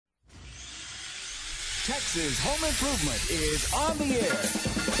Texas Home Improvement is on the air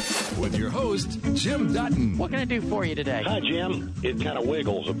with your host, Jim Dutton. What can I do for you today? Hi, Jim. It kind of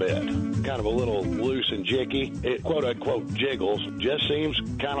wiggles a bit, kind of a little loose and jicky. It quote-unquote jiggles, just seems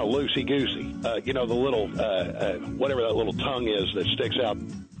kind of loosey-goosey. You know, the little, whatever that little tongue is that sticks out.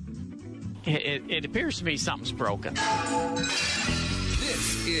 It appears to me something's broken.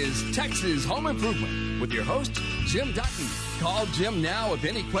 This is Texas Home Improvement with your host, Jim Dutton. Call Jim now with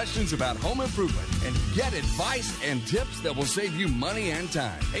any questions about home improvement and get advice and tips that will save you money and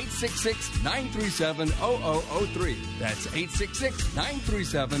time. 866-937-0003. That's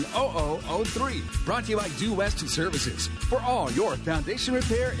 866-937-0003. Brought to you by Due West Services. For all your foundation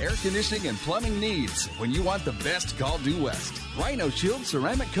repair, air conditioning, and plumbing needs. When you want the best, call Due West. Rhino Shield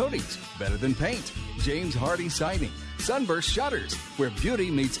ceramic coatings. Better than paint. James Hardy siding. Sunburst shutters. Where beauty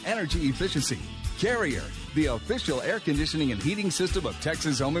meets energy efficiency. Carrier, the official air conditioning and heating system of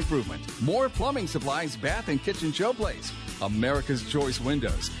Texas Home Improvement. More plumbing supplies, bath and kitchen showplace. America's Choice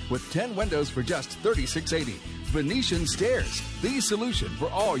Windows, with 10 windows for just $36.80. Venetian Stairs, the solution for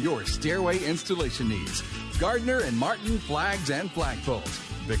all your stairway installation needs. Gardner and Martin Flags and Flagpoles.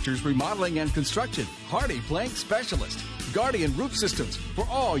 Victor's Remodeling and Construction, Hardy Plank Specialist. Guardian Roof Systems for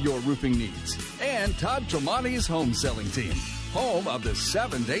all your roofing needs. And Todd Tremonti's Home Selling Team, home of the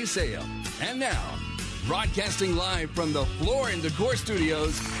 7-day sale. And now, broadcasting live from the Floor and Decor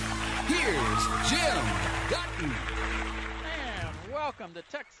Studios, here's Jim Dutton. And welcome to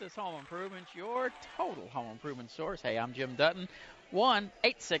Texas Home Improvement, your total home improvement source. Hey, I'm Jim Dutton.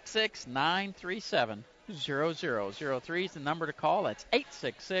 1-866-937-0003 is the number to call. That's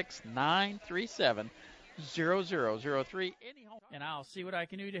 866-937-0003. And I'll see what I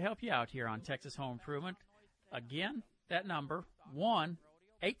can do to help you out here on Texas Home Improvement. Again, that number,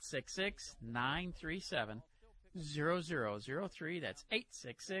 1-866-937-0003. That's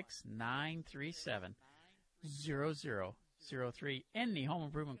 866-937-0003. Any home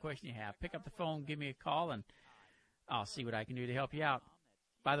improvement question you have, pick up the phone, give me a call, and I'll see what I can do to help you out.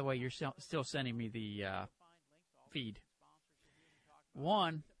 By the way, you're still sending me the feed.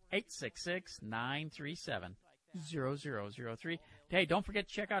 1-866-937-0003. Hey, don't forget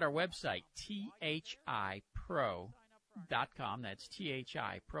to check out our website, thipro.com. That's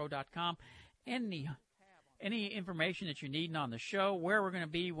thipro.com. Any information that you're needing on the show, where we're going to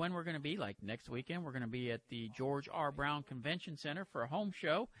be, when we're going to be, like next weekend, we're going to be at the George R. Brown Convention Center for a home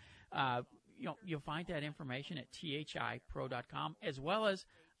show. You'll find that information at thipro.com, as well as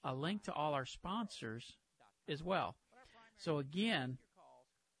a link to all our sponsors as well. So again,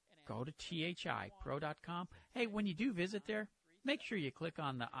 go to thipro.com. Hey, when you do visit there, make sure you click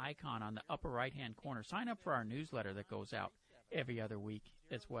on the icon on the upper right-hand corner. Sign up for our newsletter that goes out every other week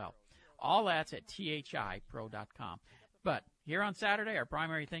as well. All that's at thipro.com. But here on Saturday, our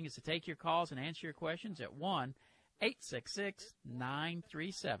primary thing is to take your calls and answer your questions at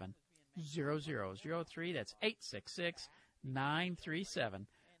 1-866-937-0003. That's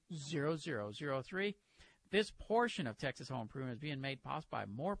 866-937-0003. This portion of Texas Home Improvement is being made possible by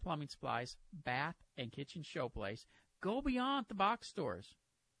More Plumbing Supplies, Bath and Kitchen Showplace. Go beyond the box stores.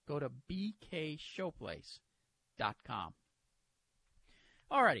 Go to bkshowplace.com.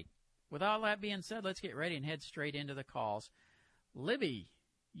 Alrighty. With all that being said, let's get ready and head straight into the calls. Libby,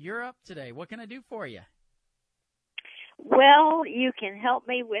 you're up today. What can I do for you? Well, you can help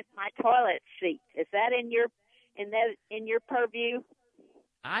me with my toilet seat. Is that in your purview?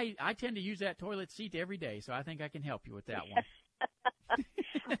 I tend to use that toilet seat every day, so I think I can help you with that one.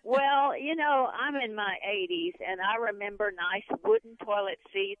 Well, you know, I'm in my 80s, and I remember nice wooden toilet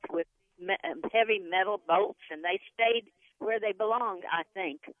seats with heavy metal bolts, and they stayed where they belonged, I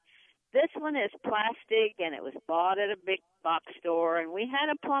think. This one is plastic, and it was bought at a big box store, and we had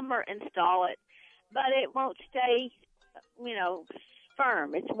a plumber install it, but it won't stay,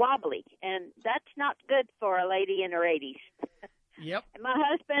 firm. It's wobbly, and that's not good for a lady in her 80s. Yep. And my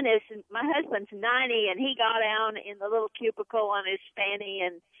husband's 90, and he got down in the little cubicle on his fanny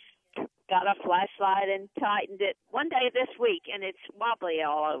and got a flashlight and tightened it one day this week, and it's wobbly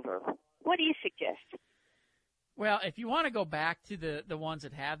all over. What do you suggest? Well, if you want to go back to the ones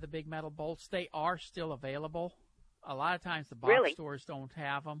that have the big metal bolts, they are still available. A lot of times the box stores don't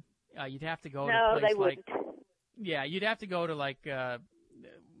have them. You'd have to go to a place like... Yeah, you'd have to go to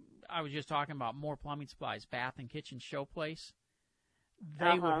I was just talking about More Plumbing Supplies, Bath and Kitchen Showplace.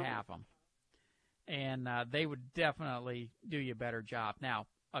 They would have them. And they would definitely do you a better job. Now,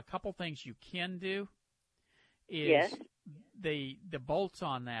 a couple things you can do is the bolts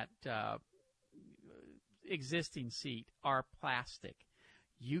on that existing seat are plastic.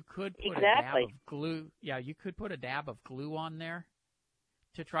 You could put a dab of glue. Yeah, you could put a dab of glue on there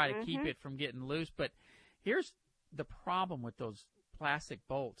to try to keep it from getting loose. But here's the problem with those plastic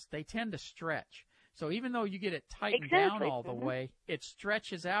bolts. They tend to stretch. So even though you get it tightened down all the way, it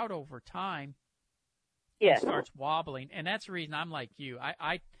stretches out over time. Yes. And starts wobbling. And that's the reason I'm like you.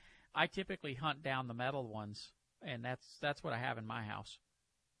 I typically hunt down the metal ones, and that's what I have in my house.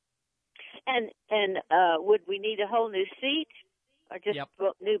 And would we need a whole new seat or just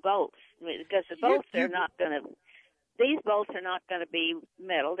new bolts? Because the bolts these bolts are not going to be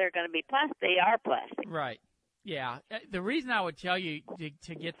metal. They're going to be plastic. They are plastic. Right. Yeah. The reason I would tell you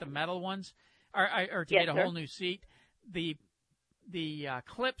to get the metal ones or to get a whole new seat, the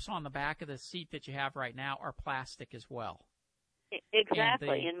clips on the back of the seat that you have right now are plastic as well.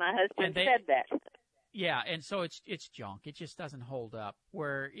 Exactly. And my husband said that. Yeah, and so it's junk. It just doesn't hold up.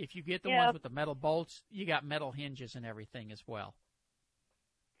 Where if you get the ones with the metal bolts, you got metal hinges and everything as well.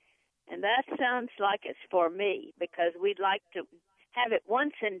 And that sounds like it's for me, because we'd like to have it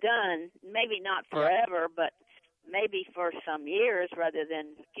once and done, maybe not forever, but maybe for some years rather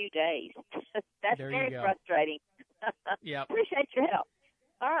than a few days. That's very frustrating. Yeah. Appreciate your help.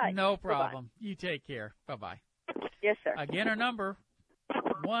 All right. No problem. Bye-bye. You take care. Bye-bye. Yes, sir. Again, our number,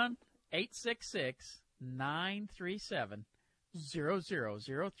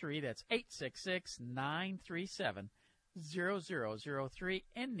 1-866-937-0003. That's 866-937-0003.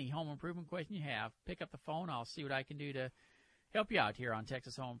 Any home improvement question you have, pick up the phone. I'll see what I can do to help you out here on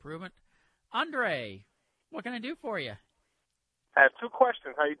Texas Home Improvement. Andre, what can I do for you? I have two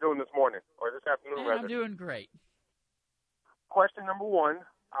questions. How you doing this morning, or this afternoon, rather? I'm doing great. Question number one,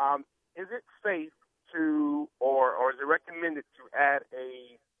 is it safe to, or is it recommended to add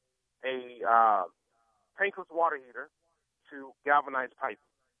a tankless water heater to galvanized pipe?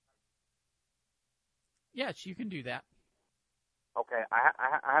 Yes, you can do that. Okay,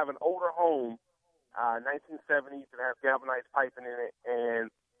 I have an older home, 1970s, that has galvanized piping in it, and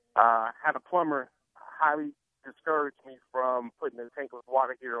had a plumber highly discourage me from putting a tankless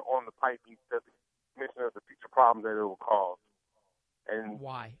water heater on the piping because he mentioned of the future problems that it will cause. And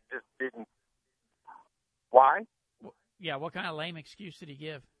why? Just didn't. Why? Yeah, what kind of lame excuse did he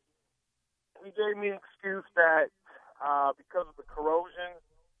give? He gave me an excuse that because of the corrosion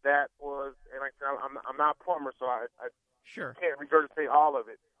that was, and like I said, I'm not a plumber, so I can't regurgitate all of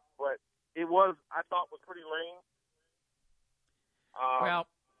it, but it was, I thought, was pretty lame.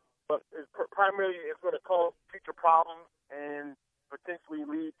 But primarily it's going to cause future problems and potentially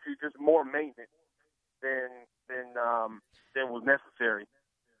lead to just more maintenance than was necessary.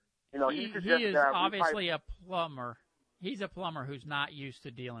 You know, he is obviously a plumber. He's a plumber who's not used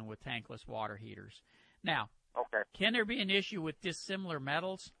to dealing with tankless water heaters. Now, can there be an issue with dissimilar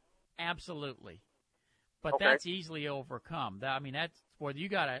metals? Absolutely. But that's easily overcome. I mean, that's whether you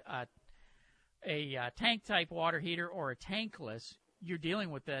got a tank-type water heater or a tankless, you're dealing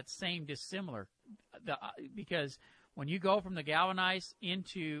with that same dissimilar. Because when you go from the galvanized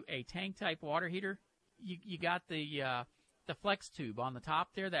into a tank-type water heater, you got the flex tube on the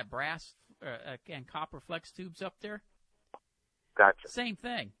top there, that brass and copper flex tubes up there. Gotcha. Same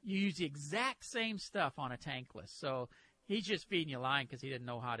thing. You use the exact same stuff on a tankless. So he's just feeding you lying because he didn't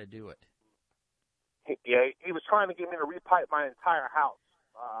know how to do it. Yeah, he was trying to get me to repipe my entire house.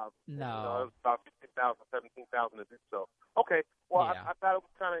 No. You know, it was about $15,000, $17,000 to do so. Okay. Well, yeah. I thought it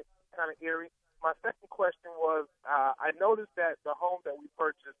was kind of eerie. My second question was, I noticed that the home that we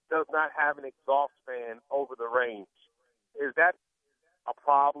purchased does not have an exhaust fan over the range. Is that a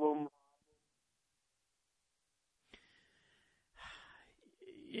problem?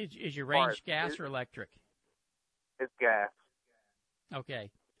 Is your range gas or electric? It's gas.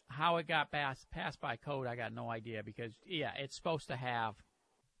 Okay. How it got passed by code, I got no idea because, yeah, it's supposed to have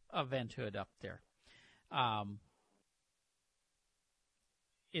a vent hood up there.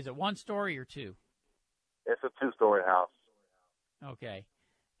 Is it one story or two? It's a two-story house. Okay.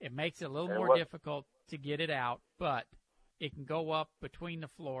 It makes it a little more difficult to get it out, but it can go up between the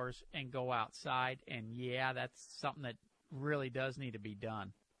floors and go outside, and, yeah, that's something that really does need to be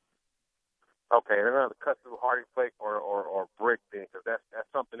done. Okay, they're going to cut through hardy flake or brick then, because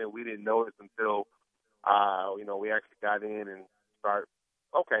that's something that we didn't notice until, we actually got in and started.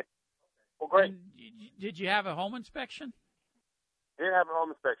 Okay. Well, great. And did you have a home inspection? Did have a home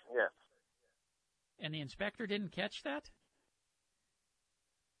inspection, yes. And the inspector didn't catch that?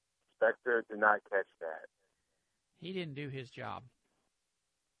 Inspector did not catch that. He didn't do his job.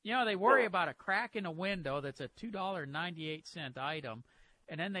 You know, they worry about a crack in a window that's a $2.98 item,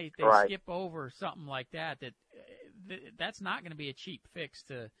 and then they skip over something like that. That's not going to be a cheap fix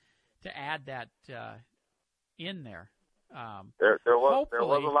to add that in there. There was a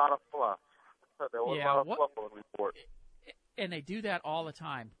lot of fluff. There was a lot of fluff on the report. And they do that all the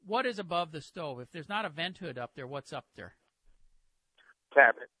time. What is above the stove? If there's not a vent hood up there, what's up there?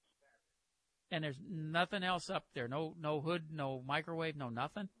 Cabinet. And there's nothing else up there. No hood, no microwave, no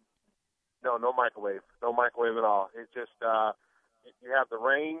nothing? No microwave. No microwave at all. It's just you have the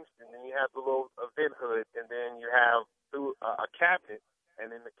range, and then you have the little vent hood, and then you have a cabinet,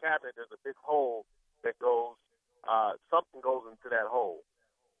 and in the cabinet there's a big hole that goes, something goes into that hole.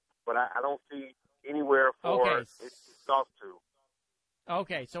 But I don't see anywhere for it to exhaust to.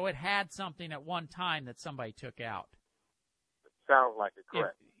 Okay, so it had something at one time that somebody took out. Sounds like it,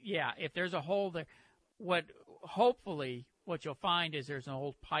 correct. If there's a hole there, hopefully what you'll find is there's an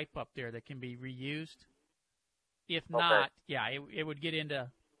old pipe up there that can be reused. If not, it would get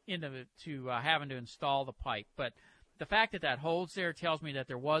into having to install the pipe. But the fact that hole's there tells me that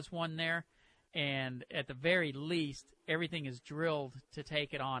there was one there, and at the very least, everything is drilled to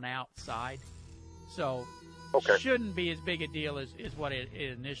take it on outside. So shouldn't be as big a deal as what it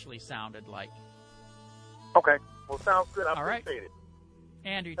initially sounded like. Okay. Well, sounds good. I appreciate it.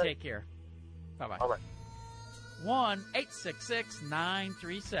 Andrew, take care. Bye-bye. All right.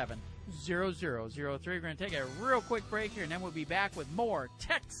 1-866-937-0003. We're going to take a real quick break here, and then we'll be back with more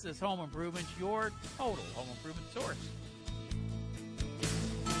Texas Home Improvement, your total home improvement source.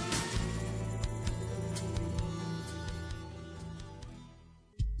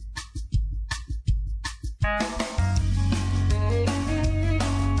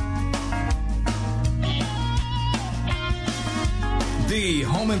 The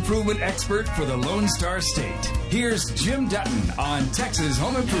home improvement expert for the Lone Star State. Here's Jim Dutton on Texas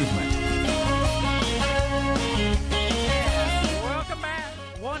Home Improvement. Welcome back.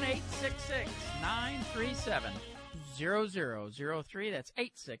 1-866-937-0003. That's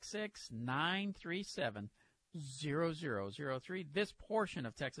 866-937-0003. This portion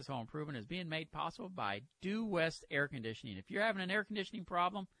of Texas Home Improvement is being made possible by Due West Air Conditioning. If you're having an air conditioning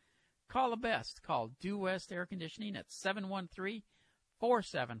problem, call the best. Call Due West Air Conditioning at 713-475-0004.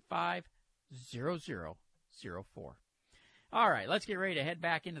 All right, let's get ready to head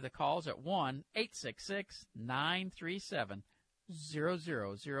back into the calls at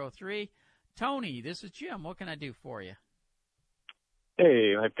 1-866-937-0003. Tony, this is Jim. What can I do for you?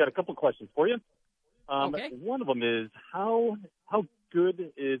 Hey, I've got a couple of questions for you. Okay. One of them is how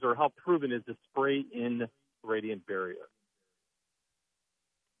good is or how proven is the spray-in radiant barrier?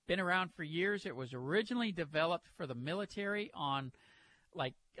 Been around for years. It was originally developed for the military on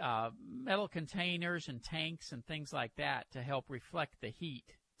metal containers and tanks and things like that to help reflect the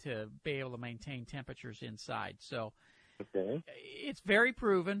heat to be able to maintain temperatures inside. So it's very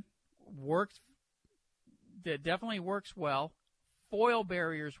proven, definitely works well. Foil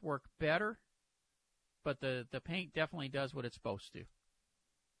barriers work better, but the paint definitely does what it's supposed to.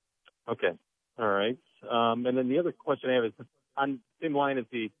 Okay. All right. And then the other question I have is on the same line as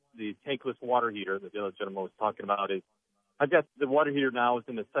the tankless water heater that the other gentleman was talking about is I've got the water heater now. It's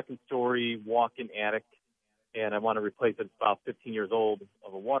in the second-story walk-in attic, and I want to replace it. It's about 15 years old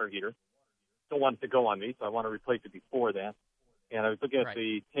of a water heater. Don't want it to go on me, so I want to replace it before that. And I was looking at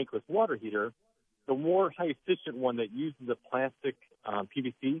the tankless water heater. The more high-efficient one that uses a plastic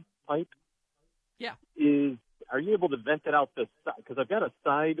PVC pipe, are you able to vent it out the side? Because I've got a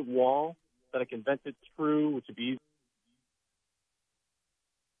side wall that I can vent it through, which would be easy.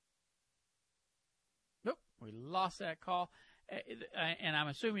 Nope, we lost that call. And I'm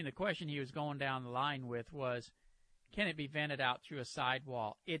assuming the question he was going down the line with was, can it be vented out through a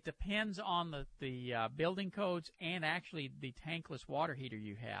sidewall? It depends on the building codes and actually the tankless water heater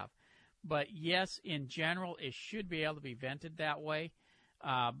you have. But yes, in general, it should be able to be vented that way.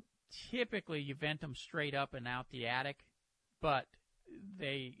 Typically, you vent them straight up and out the attic, but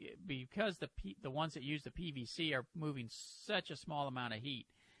because the ones that use the PVC are moving such a small amount of heat,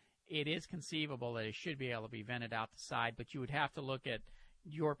 it is conceivable that it should be able to be vented out the side, but you would have to look at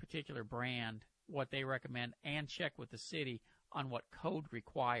your particular brand, what they recommend, and check with the city on what code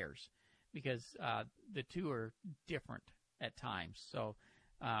requires, because the two are different at times. So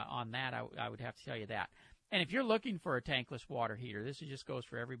on that, I would have to tell you that. And if you're looking for a tankless water heater, this just goes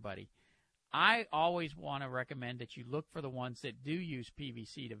for everybody. I always want to recommend that you look for the ones that do use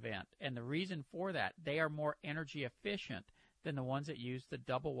PVC to vent. And the reason for that, they are more energy efficient than the ones that use the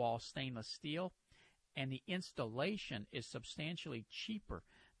double wall stainless steel. And the installation is substantially cheaper.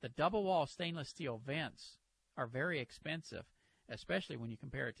 The double wall stainless steel vents are very expensive, especially when you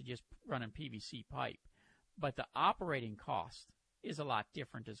compare it to just running PVC pipe. But the operating cost is a lot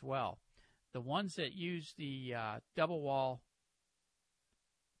different as well. The ones that use the double wall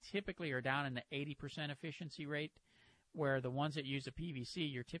typically are down in the 80% efficiency rate, where the ones that use the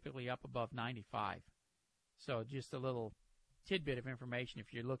PVC, you're typically up above 95. So just a little tidbit of information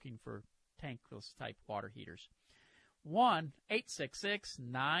if you're looking for tankless type water heaters.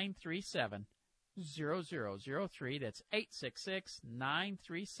 1-866-937-0003. That's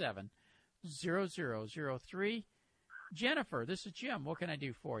 866-937-0003. Jennifer, this is Jim. What can I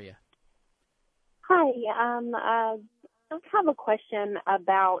do for you? Hi. I have a question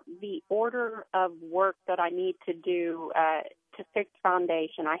about the order of work that I need to do to fix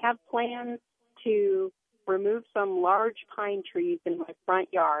foundation. I have plans to remove some large pine trees in my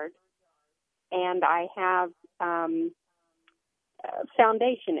front yard, and I have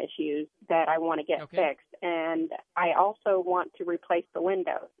foundation issues that I want to get fixed, and I also want to replace the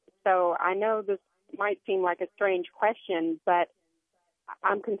windows. So I know this might seem like a strange question, but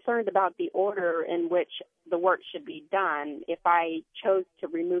I'm concerned about the order in which the work should be done. If I chose to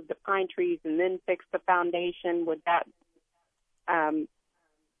remove the pine trees and then fix the foundation, would that,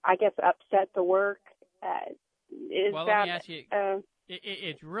 I guess, upset the work? Let me ask you,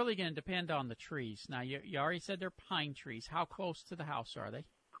 it's really going to depend on the trees. Now, you already said they're pine trees. How close to the house are they?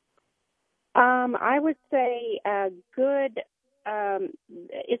 I would say good.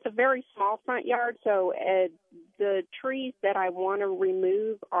 It's a very small front yard, so the trees that I want to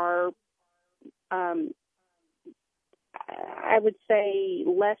remove are, I would say,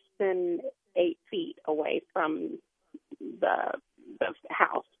 less than 8 feet away from the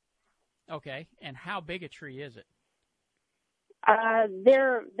house. Okay, and how big a tree is it?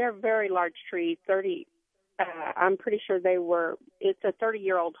 They're very large trees. 30. I'm pretty sure it's a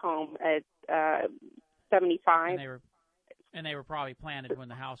 30-year-old home at 75. And they were probably planted when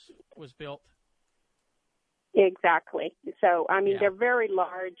the house was built? Exactly. So, I mean, they're very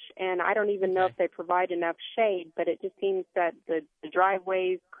large, and I don't even know if they provide enough shade, but it just seems that the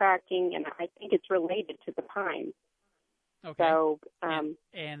driveway's cracking, and I think it's related to the pines. Okay. So,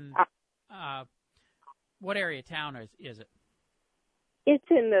 what area of town is it?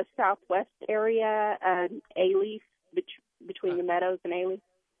 It's in the southwest area, Alief, between the Meadows and Alief.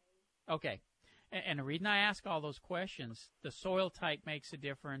 Okay. And the reason I ask all those questions, the soil type makes a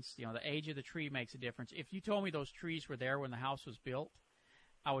difference. The age of the tree makes a difference. If you told me those trees were there when the house was built,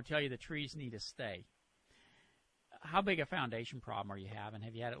 I would tell you the trees need to stay. How big a foundation problem are you having?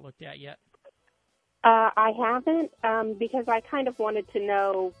 Have you had it looked at yet? I haven't, because I kind of wanted to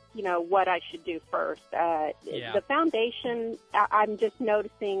know, what I should do first. The foundation, I'm just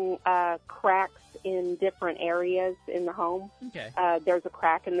noticing cracks in different areas in the home. Okay. There's a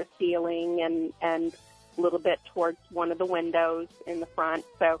crack in the ceiling and a little bit towards one of the windows in the front.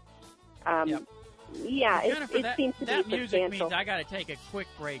 So, yeah, Jennifer, it seems to be substantial. That music means I got to take a quick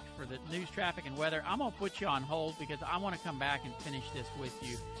break for the news, traffic, and weather. I'm going to put you on hold because I want to come back and finish this with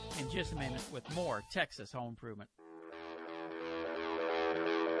you in just a minute with more Texas Home Improvement.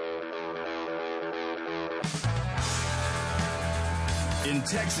 In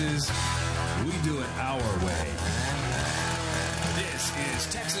Texas, we do it our way. This is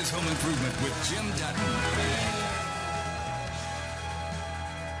Texas Home Improvement with Jim Dutton.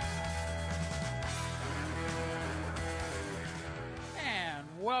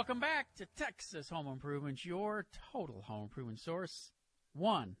 Welcome back to Texas Home Improvement, your total home improvement source.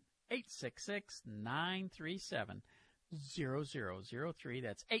 1-866-937-0003.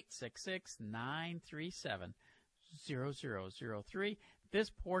 That's 866-937-0003. This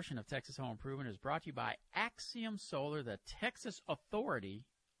portion of Texas Home Improvement is brought to you by Axiom Solar, the Texas Authority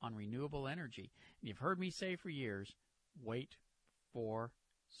on Renewable Energy. And you've heard me say for years, wait for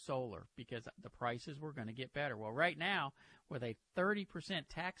solar, because the prices were going to get better. Well, right now, with a 30%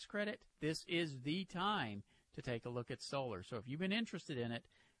 tax credit, this is the time to take a look at solar. So if you've been interested in it,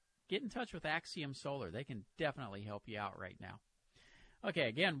 get in touch with Axiom Solar. They can definitely help you out right now. Okay,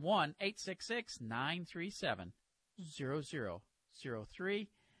 again, 1-866-937-0003.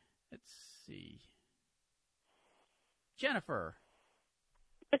 Let's see. Jennifer.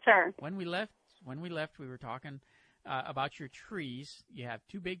 Yes, sir. When we left, we were talking about your trees. You have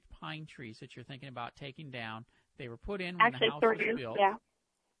 2 big pine trees that you're thinking about taking down. They were put in when the house was built. Yeah.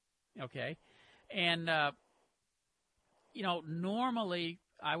 Okay. And, normally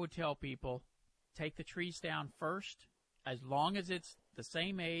I would tell people take the trees down first, as long as it's the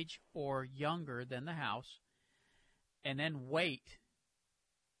same age or younger than the house, and then wait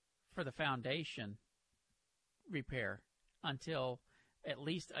for the foundation repair until at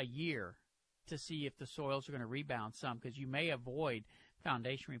least a year to see if the soils are going to rebound some, because you may avoid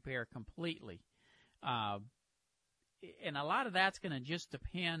foundation repair completely. And a lot of that's going to just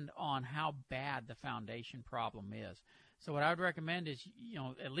depend on how bad the foundation problem is. So what I would recommend is,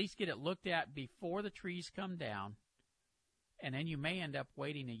 at least get it looked at before the trees come down, and then you may end up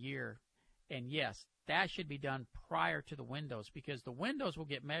waiting a year. And yes, that should be done prior to the windows, because the windows will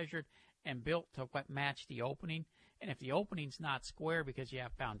get measured and built to match the opening. And if the opening's not square because you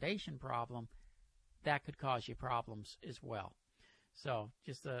have foundation problem, that could cause you problems as well. So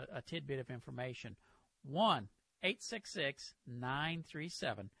just a tidbit of information.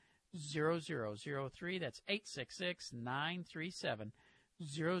 1-866-937-0003. That's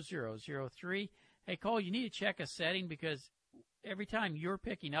 866-937-0003. Hey, Cole, you need to check a setting, because every time you're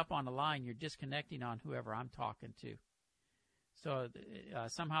picking up on the line, you're disconnecting on whoever I'm talking to. So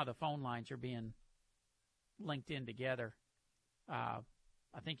somehow the phone lines are being linked in together. I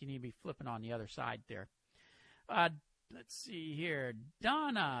think you need to be flipping on the other side there. Let's see here.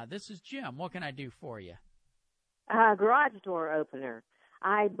 Donna, this is Jim. What can I do for you? Garage door opener.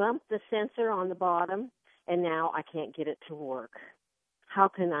 I bumped the sensor on the bottom, and now I can't get it to work. How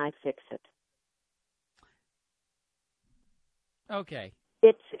can I fix it? Okay.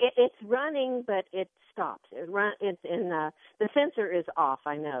 It's running, but it stops. The sensor is off,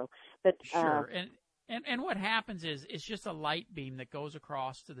 I know. But sure. And what happens is it's just a light beam that goes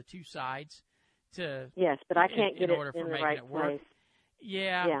across to the two sides. Yes, but I can't get it in the right place.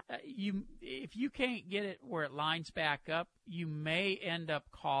 Yeah. If you can't get it where it lines back up, you may end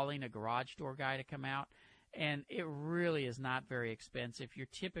up calling a garage door guy to come out, and it really is not very expensive. You're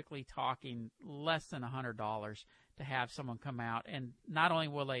typically talking less than $100 to have someone come out, and not only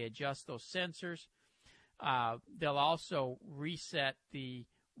will they adjust those sensors, they'll also reset the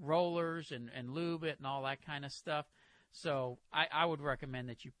rollers and lube it and all that kind of stuff. So I would recommend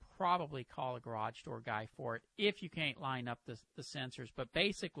that you probably call a garage door guy for it if you can't line up the sensors. But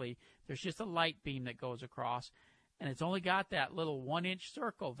basically, there's just a light beam that goes across, and it's only got that little 1-inch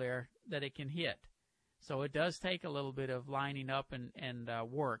circle there that it can hit. So it does take a little bit of lining up and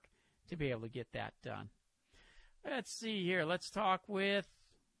work to be able to get that done. Let's see here. Let's talk with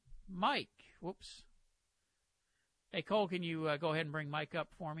Mike. Whoops. Hey, Cole, can you go ahead and bring Mike up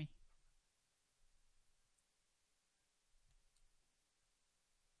for me?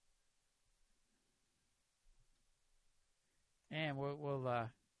 And we'll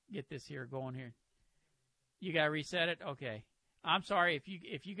get this here going here. You got to reset it? Okay. I'm sorry.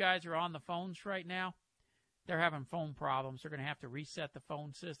 If you guys are on the phones right now, they're having phone problems. They're going to have to reset the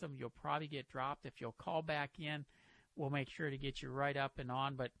phone system. You'll probably get dropped. If you'll call back in, we'll make sure to get you right up and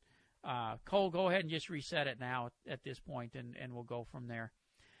on. But, Cole, go ahead and just reset it now at this point, and we'll go from there.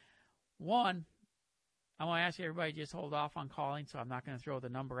 One, I want to ask everybody just hold off on calling, so I'm not going to throw the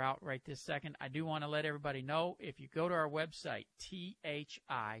number out right this second. I do want to let everybody know, if you go to our website,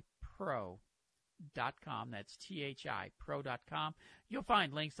 thipro.com, that's thipro.com, you'll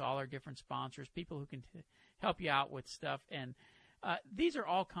find links to all our different sponsors, people who can help you out with stuff. And these are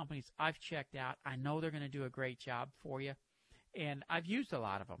all companies I've checked out. I know they're going to do a great job for you, and I've used a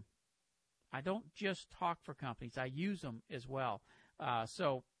lot of them. I don't just talk for companies. I use them as well.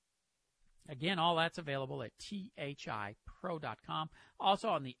 So, again, all that's available at thipro.com. Also,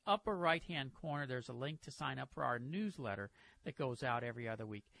 on the upper right-hand corner, there's a link to sign up for our newsletter that goes out every other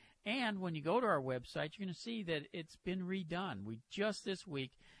week. And when you go to our website, you're going to see that it's been redone. We just this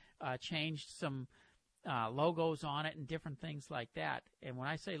week changed some logos on it and different things like that. And when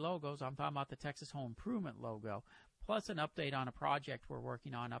I say logos, I'm talking about the Texas Home Improvement logo, plus an update on a project we're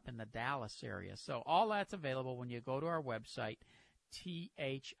working on up in the Dallas area. So all that's available when you go to our website,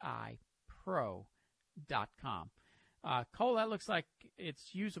 thipro.com. Cole, that looks like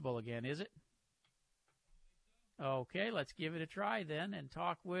it's usable again, is it? Okay, let's give it a try then and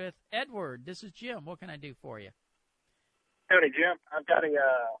talk with Edward. This is Jim. What can I do for you? Howdy, Jim. I've got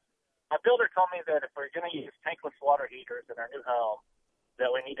my builder told me that if we're going to use tankless water heaters in our new home,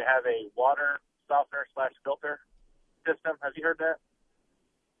 that we need to have a water softener/filter system. Have you heard that?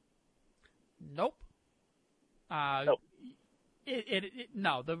 Nope. Nope.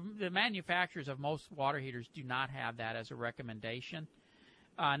 No, the manufacturers of most water heaters do not have that as a recommendation.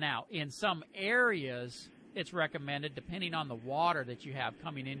 Now, in some areas, it's recommended depending on the water that you have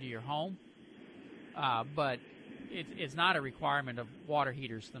coming into your home, but it's not a requirement of water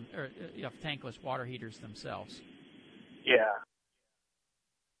heaters of tankless water heaters themselves. Yeah.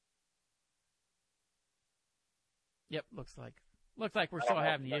 Yep, looks like we're still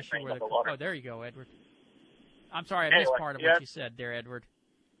having the issue where oh, there you go, Edward. I'm sorry, I missed part of what you said there, Edward.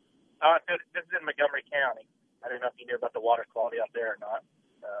 This is in Montgomery County. I don't know if you knew about the water quality up there or not.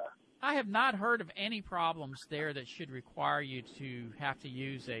 I have not heard of any problems there that should require you to have to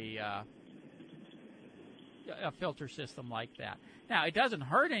use a filter system like that. Now, it doesn't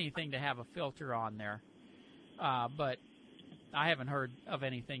hurt anything to have a filter on there, but I haven't heard of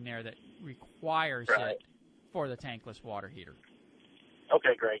anything there that requires it for the tankless water heater.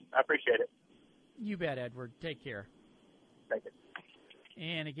 Okay, great. I appreciate it. You bet, Edward. Take care. Thank you.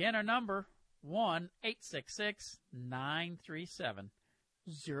 And again, our number,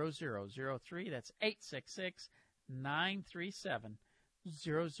 1-866-937-0003. That's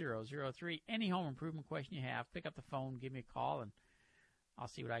 866-937-0003. Any home improvement question you have, pick up the phone, give me a call, and I'll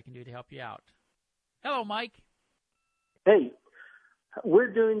see what I can do to help you out. Hello, Mike. Hey,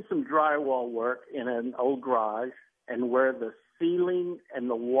 we're doing some drywall work in an old garage, and where the ceiling and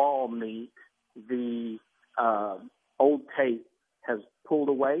the wall meet, the old tape has pulled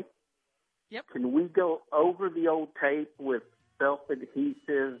away. Yep. Can we go over the old tape with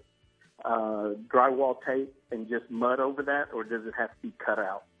self-adhesive drywall tape and just mud over that, or does it have to be cut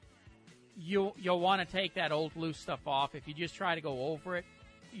out? You'll want to take that old loose stuff off. If you just try to go over it,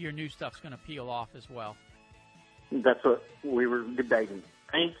 your new stuff's going to peel off as well. That's what we were debating.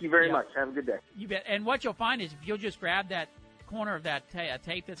 Thank you very much. Have a good day. You bet. And what you'll find is if you'll just grab that corner of that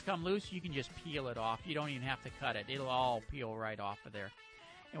tape that's come loose, you can just peel it off. You don't even have to cut it. It'll all peel right off of there.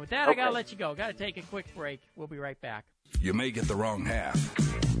 And with that, I got to let you go. Got to take a quick break. We'll be right back. You may get the wrong half.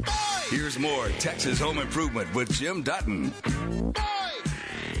 Here's more Texas Home Improvement with Jim Dutton.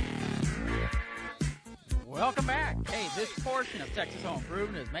 Welcome back. Hey, this portion of Texas Home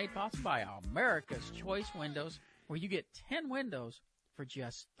Improvement is made possible by America's Choice Windows, where you get 10 windows for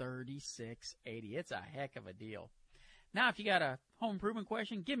just $36.80. It's a heck of a deal. Now, if you got a home improvement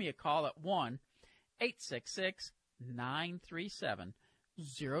question, give me a call at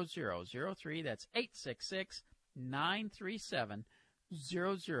 1-866-937-0003. That's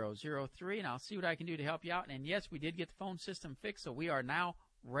 866-937-0003, and I'll see what I can do to help you out. And yes, we did get the phone system fixed, so we are now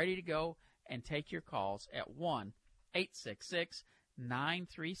ready to go and take your calls at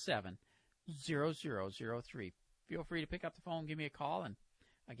 1-866-937-0003. Feel free to pick up the phone, give me a call, and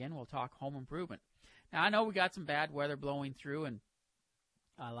again, we'll talk home improvement. Now, I know we got some bad weather blowing through, and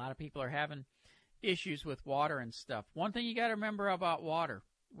a lot of people are having issues with water and stuff. One thing you got to remember about water,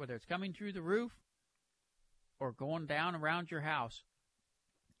 whether it's coming through the roof or going down around your house,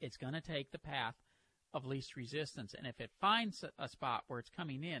 it's going to take the path of least resistance. And if it finds a spot where it's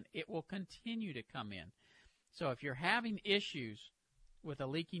coming in, it will continue to come in. So if you're having issues with a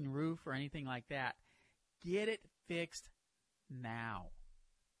leaking roof or anything like that, get it fixed now.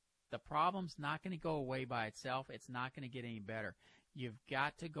 The problem's not going to go away by itself. It's not going to get any better. You've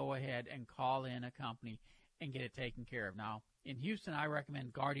got to go ahead and call in a company and get it taken care of. Now, in Houston, I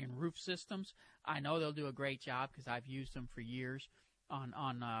recommend Guardian Roof Systems. I know they'll do a great job because I've used them for years on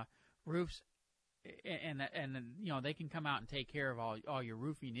roofs, and you know, they can come out and take care of all your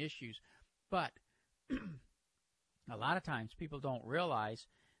roofing issues. But a lot of times people don't realize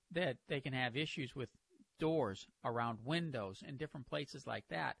that they can have issues with doors, around windows, and different places like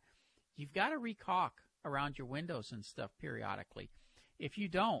that. You've got to recaulk around your windows and stuff periodically. If you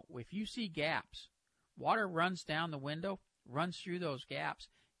don't, if you see gaps, water runs down the window, runs through those gaps,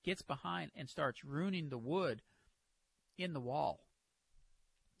 gets behind, and starts ruining the wood in the wall.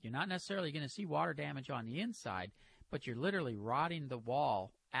 You're not necessarily going to see water damage on the inside, but you're literally rotting the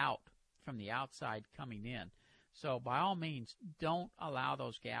wall out from the outside coming in. So by all means, don't allow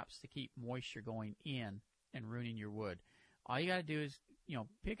those gaps to keep moisture going in and ruining your wood. All you got to do is, you know,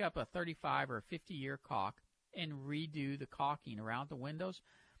 pick up a 35 or a 50-year caulk and redo the caulking around the windows.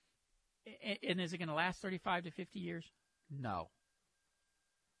 And is it going to last 35 to 50 years? No.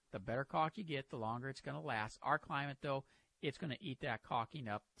 The better caulk you get, the longer it's going to last. Our climate, though, it's going to eat that caulking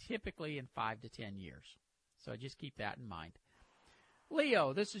up typically in 5 to 10 years. So just keep that in mind.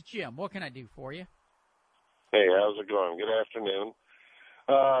 Leo, this is Jim. What can I do for you? Hey, how's it going? Good afternoon.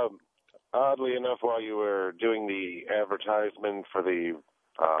 Oddly enough, while you were doing the advertisement for the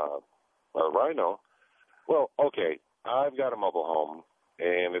Rhino, well, okay, I've got a mobile home,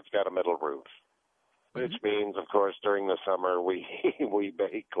 and it's got a metal roof, which means, of course, during the summer we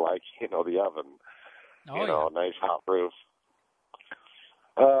bake like, the oven, a nice hot roof.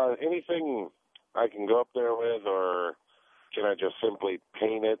 Anything I can go up there with, or can I just simply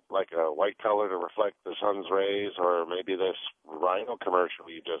paint it like a white color to reflect the sun's rays, or maybe this Rhino commercial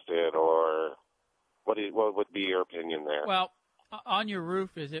you just did, or what would be your opinion there? Well, on your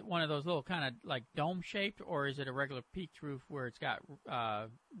roof, is it one of those little kind of like dome-shaped, or is it a regular peaked roof where it's got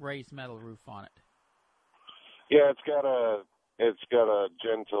raised metal roof on it? Yeah, it's got a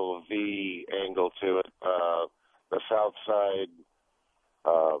gentle V angle to it. The south side,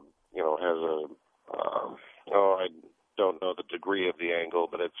 has I don't know the degree of the angle,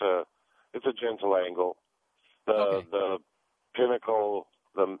 but it's a gentle angle. The pinnacle,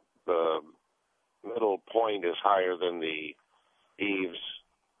 the middle point is higher than the eaves,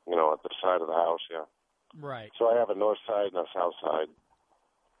 at the side of the house. Yeah. Right. So I have a north side and a south side.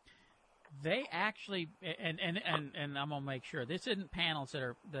 They actually, and I'm gonna make sure this isn't panels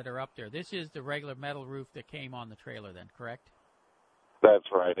that are up there. This is the regular metal roof that came on the trailer. Then, correct? That's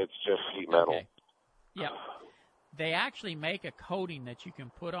right. It's just sheet metal. Okay. Yeah. They actually make a coating that you can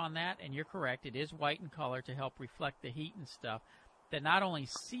put on that, and you're correct. It is white in color to help reflect the heat and stuff. That not only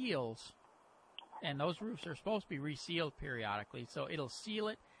seals, and those roofs are supposed to be resealed periodically, so it'll seal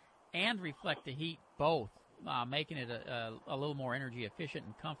it and reflect the heat both, making it a little more energy efficient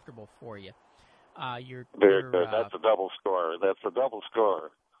and comfortable for you. Very good. That's a double score.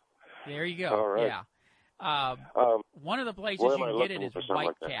 There you go. All right. Yeah. One of the places you can get it is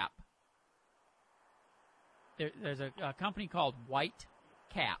White Cap. There's a company called White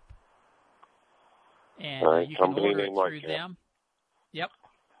Cap, and you can order it through them. Yep.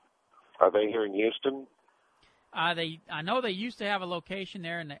 Are they here in Houston? I know they used to have a location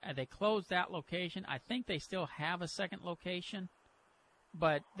there, and they closed that location. I think they still have a second location,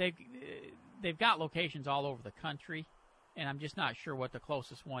 but they've got locations all over the country, and I'm just not sure what the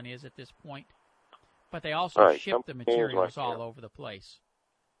closest one is at this point. But they also ship the materials all over the place.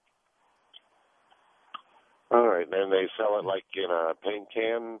 All right, and they sell it like in a paint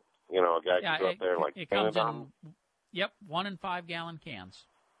can. You know, a guy can go up there and like it comes in. Yep, 1 and 5 gallon cans.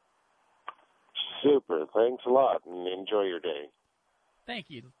 Super. Thanks a lot, and enjoy your day. Thank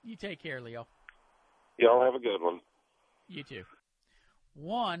you. You take care, Leo. Y'all have a good one. You too.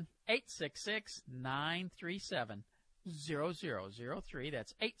 1-866-937-0003.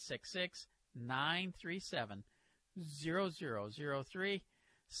 That's 866-937-0003.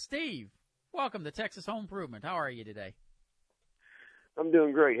 Steve, welcome to Texas Home Improvement. How are you today? I'm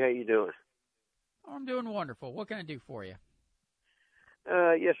doing great. How you doing? I'm doing wonderful. What can I do for you?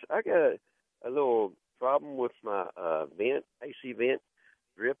 Yes, I got a little problem with my AC vent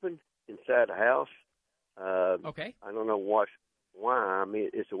dripping inside the house. Okay. I don't know why. I mean,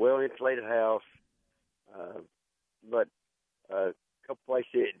 it's a well-insulated house, but a couple places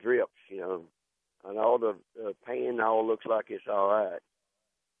it drips, you know, and all the pan all looks like it's all right.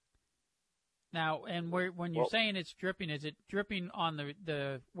 Now, and when you're saying it's dripping, is it dripping on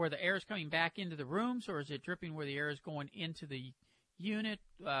the where the air is coming back into the rooms, or is it dripping where the air is going into the unit?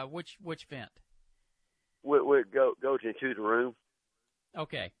 Which vent? Where it goes into the room.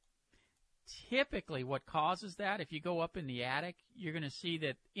 Okay. Typically, what causes that, if you go up in the attic, you're going to see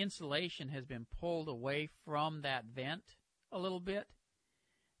that insulation has been pulled away from that vent a little bit,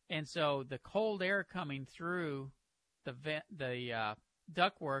 and so the cold air coming through the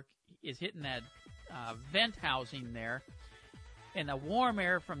ductwork is hitting that vent housing there, and the warm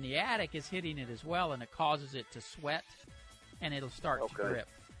air from the attic is hitting it as well, and it causes it to sweat, and it'll start to drip.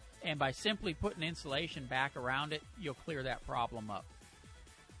 And by simply putting insulation back around it, you'll clear that problem up.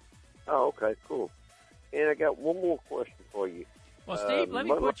 Oh, okay, cool. And I got one more question for you. Well, Steve, let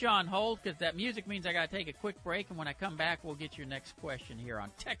me put you on hold because that music means I got to take a quick break, and when I come back, we'll get your next question here on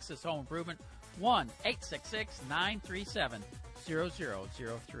Texas Home Improvement.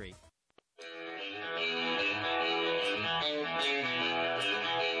 1-866-937-0003.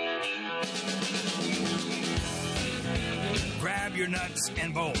 Grab your nuts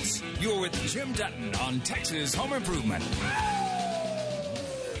and bolts. You're with Jim Dutton on Texas Home Improvement.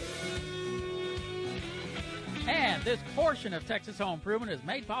 And this portion of Texas Home Improvement is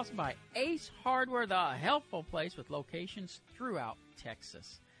made possible by Ace Hardware, the helpful place with locations throughout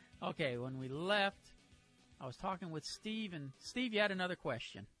Texas. Okay, when we left, I was talking with Steve, and Steve, you had another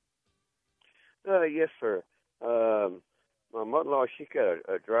question. Yes, sir. My mother-in-law, she got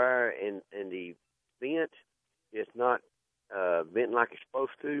a dryer, and the vent is not venting like it's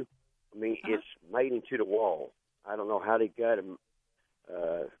supposed to. I mean, it's made into the wall. I don't know how they got them.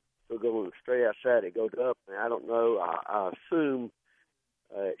 So going straight outside, it goes up, and I don't know. I assume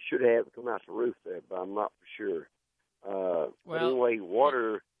it should have come out the roof there, but I'm not for sure. But anyway,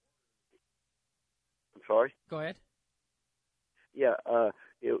 water. I'm sorry? Go ahead. Yeah,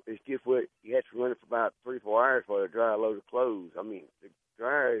 it's just what you have to run it for about 3-4 hours for a dry load of clothes. I mean, the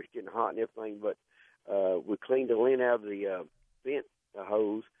dryer is getting hot and everything, but we cleaned the lint out of the vent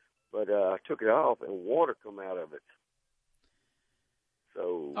hose, but I took it off and water come out of it.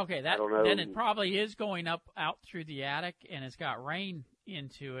 So okay, I don't know. Then it probably is going out through the attic, and it's got rain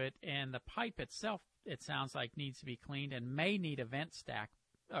into it, and the pipe itself, it sounds like, needs to be cleaned and may need a vent stack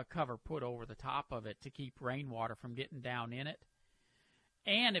cover put over the top of it to keep rainwater from getting down in it.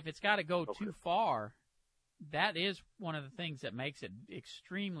 And if it's got to go too far, that is one of the things that makes it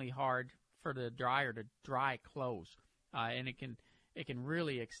extremely hard for the dryer to dry clothes, and it can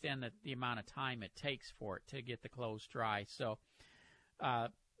really extend the amount of time it takes for it to get the clothes dry. So I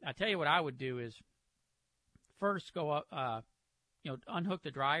tell you what I would do is first go up, unhook the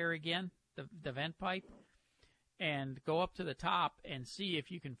dryer again, the vent pipe, and go up to the top and see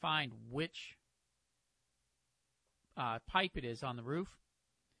if you can find which pipe it is on the roof,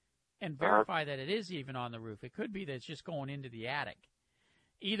 and verify that it is even on the roof. It could be that it's just going into the attic.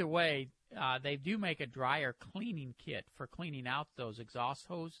 Either way, they do make a dryer cleaning kit for cleaning out those exhaust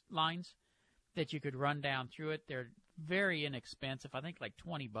hose lines that you could run down through it. They're very inexpensive. I think like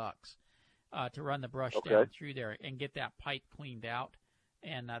 $20 to run the brush down through there and get that pipe cleaned out,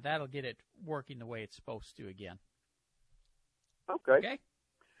 and that'll get it working the way it's supposed to again. Okay.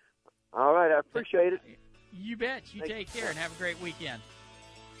 All right, I appreciate it. You bet. You take care and have a great weekend.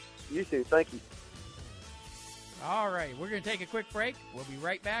 You too. Thank you. All right, we're going to take a quick break. We'll be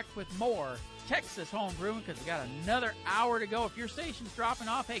right back with more Texas Home Brewing because we got another hour to go. If your station's dropping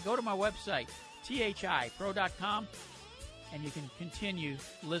off, hey, go to my website, thipro.com, and you can continue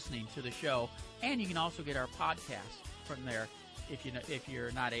listening to the show. And you can also get our podcast from there if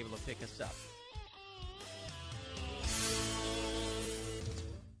you're not able to pick us up.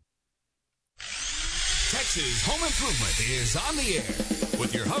 Texas Home Improvement is on the air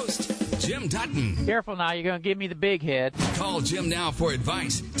with your host, Jim Dutton. Careful now, you're going to give me the big head. Call Jim now for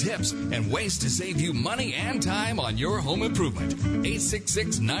advice, tips, and ways to save you money and time on your home improvement.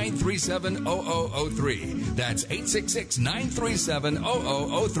 866-937-0003. That's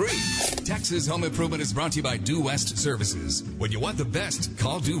 866-937-0003. Texas Home Improvement is brought to you by Due West Services. When you want the best,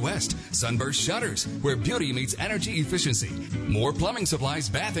 call Due West. Sunburst Shutters, where beauty meets energy efficiency. More plumbing supplies,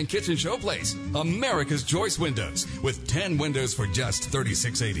 bath and kitchen showplace. America's Choice Windows, with 10 windows for just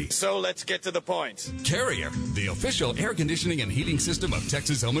 $36.80. So let's get to the point. Carrier, the official air conditioning and heating system of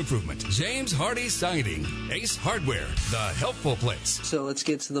Texas Home Improvement. James Hardy Siding. Ace Hardware, the helpful place. So let's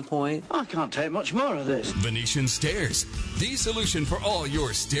get to the point. I can't take much more of this. Venetian Stairs, the solution for all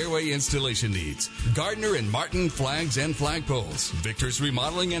your stairway installation needs. Gardner and Martin Flags and Flagpoles. Victor's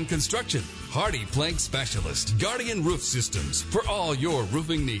Remodeling and Construction. Hardy Plank Specialist. Guardian Roof Systems, for all your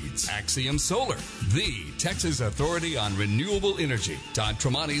roofing needs. Axiom Solar, the Texas Authority on Renewable Energy. Todd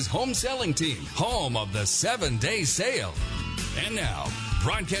Tremonti's home selling team, home of the 7-day sale. And now,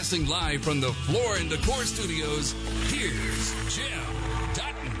 broadcasting live from the Floor and Decor Studios, here's Jim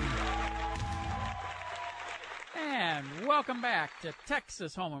Dutton. And welcome back to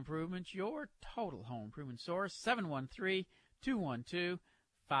Texas Home Improvement, your total home improvement source.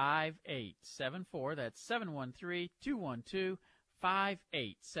 713-212-5874. That's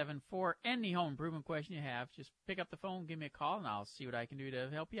 713-212-5874. Any home improvement question you have, just pick up the phone, give me a call, and I'll see what I can do to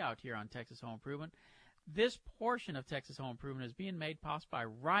help you out here on Texas Home Improvement. This portion of Texas Home Improvement is being made possible by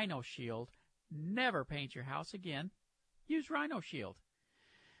Rhino Shield. Never paint your house again. Use Rhino Shield.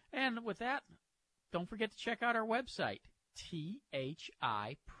 And with that, don't forget to check out our website,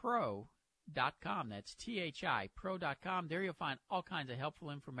 thipro.com. That's thipro.com. There you'll find all kinds of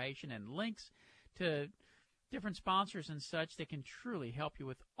helpful information and links to different sponsors and such that can truly help you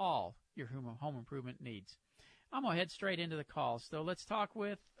with all your home improvement needs. I'm going to head straight into the calls. So let's talk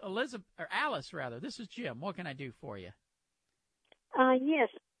with Alice. This is Jim. What can I do for you? Yes.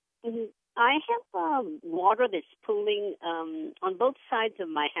 I have water that's pooling on both sides of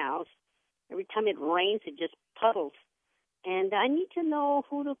my house. Every time it rains, it just puddles. And I need to know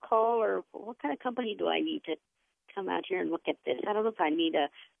who to call or what kind of company do I need to come out here and look at this. I don't know if I need a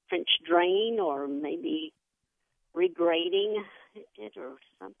French drain or maybe regrading it or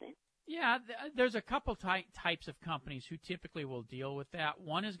something. Yeah, there's a couple types of companies who typically will deal with that.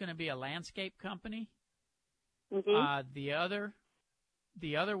 One is going to be a landscape company. Mm-hmm. The other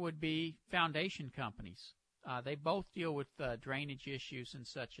would be foundation companies. They both deal with drainage issues and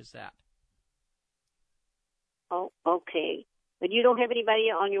such as that. Oh, okay. But you don't have anybody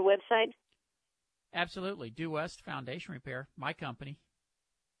on your website? Absolutely. Due West Foundation Repair, my company.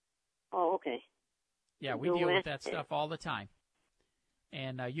 Oh, okay. Yeah, we deal with that stuff all the time.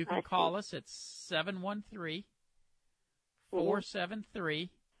 And you can call us at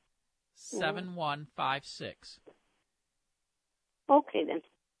 713-473-7156. Okay, then.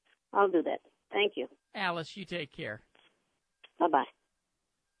 I'll do that. Thank you. Alice, you take care. Bye-bye.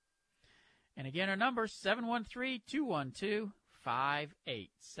 And again, our number is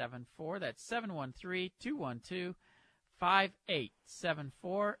 713-212-5874. That's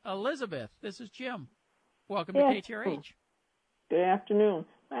 713-212-5874. Elizabeth, this is Jim. Welcome to KTRH. Good afternoon.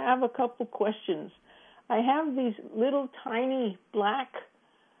 I have a couple questions. I have these little tiny black,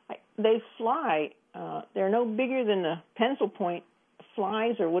 they fly. They're no bigger than the pencil point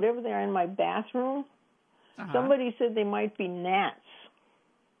flies or whatever they are in my bathroom. Uh-huh. Somebody said they might be gnats.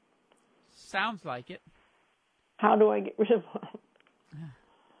 Sounds like it. How do I get rid of them?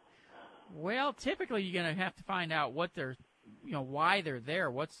 Well, typically you're going to have to find out what they're why they're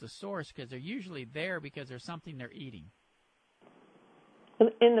there. What's the source? Because they're usually there because there's something they're eating.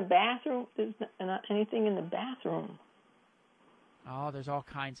 In the bathroom, there's not anything in the bathroom. Oh, there's all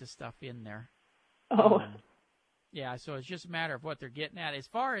kinds of stuff in there. Oh. Yeah, so it's just a matter of what they're getting at. As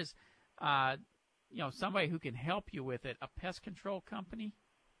far as, somebody who can help you with it, a pest control company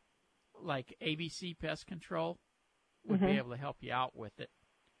like ABC Pest Control would be able to help you out with it.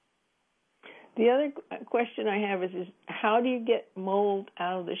 The other question I have is how do you get mold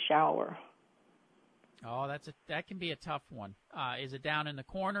out of the shower? Oh, that can be a tough one. Is it down in the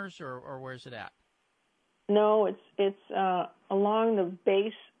corners or where's it at? No, it's along the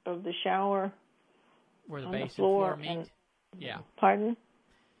base of the shower. Where the base and floor meet? Yeah. Pardon?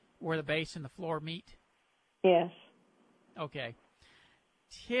 Where the base and the floor meet? Yes. Okay.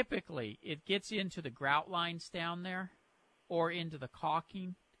 Typically, it gets into the grout lines down there or into the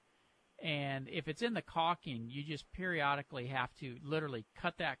caulking. And if it's in the caulking, you just periodically have to literally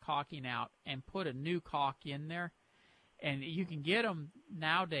cut that caulking out and put a new caulk in there. And you can get them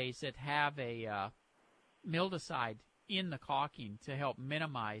nowadays that have a mildewcide in the caulking to help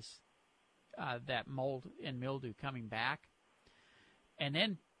minimize that mold and mildew coming back. And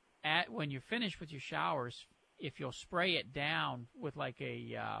then when you're finished with your showers, if you'll spray it down with like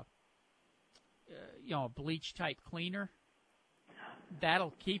a bleach type cleaner,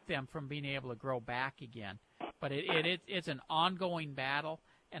 that'll keep them from being able to grow back again. But it's an ongoing battle,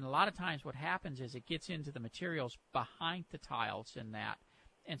 and a lot of times what happens is it gets into the materials behind the tiles and that,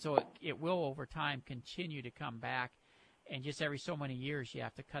 and so it will over time continue to come back, and just every so many years you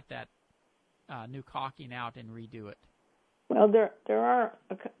have to cut that new caulking out and redo it. Well, there are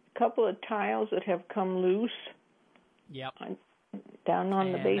a couple of tiles that have come loose. Yep. Down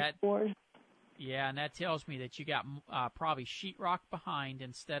on the baseboard. Yeah, and that tells me that you got probably sheetrock behind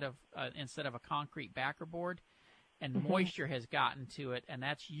instead of a concrete backer board, and moisture has gotten to it, and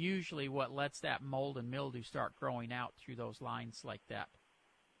that's usually what lets that mold and mildew start growing out through those lines like that.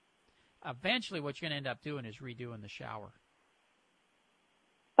 Eventually, what you're going to end up doing is redoing the shower.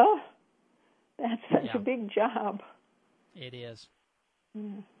 Oh, that's such a big job. It is.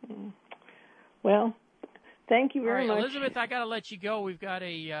 Mm-hmm. Well, thank you very much. Elizabeth, I got to let you go. We've got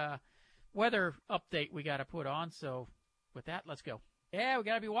a weather update we got to put on, so with that, let's go. Yeah, we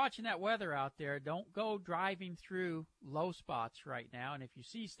got to be watching that weather out there. Don't go driving through low spots right now, and if you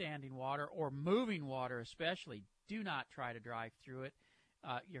see standing water or moving water especially, do not try to drive through it.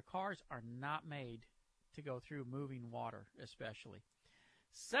 Your cars are not made to go through moving water especially.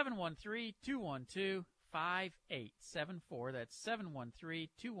 713-212-5874. That's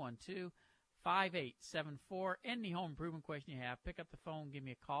 713-212-5874. Any home improvement question you have, pick up the phone, give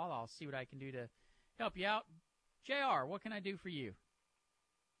me a call. I'll see what I can do to help you out. JR, what can I do for you?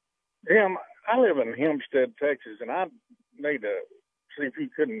 Jim, I live in Hempstead, Texas, and I need to see if you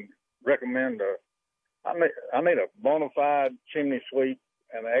couldn't recommend I need a bona fide chimney sweep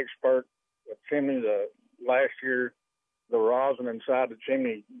and an expert with chimneys. Last year, the rosin inside the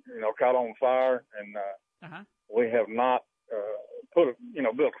chimney, caught on fire, and we have not built a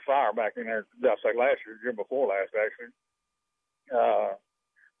fire back in there. Did I say last year before last, actually.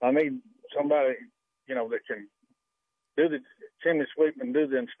 I need somebody, that can do the chimney sweep and do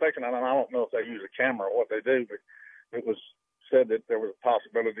the inspection. I don't know if they use a camera or what they do, but it was said that there was a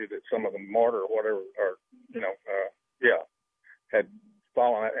possibility that some of the mortar or whatever, had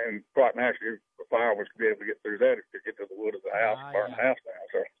fallen, and quite naturally, the fire was to be able to get through that to get to the wood of the house, burn the house down.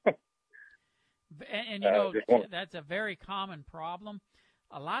 So. And that's a very common problem.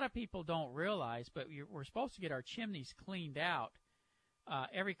 A lot of people don't realize, but we're supposed to get our chimneys cleaned out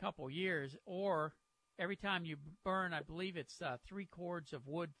every couple of years, or every time you burn, I believe it's 3 cords of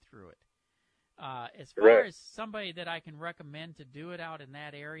wood through it. As far as somebody that I can recommend to do it out in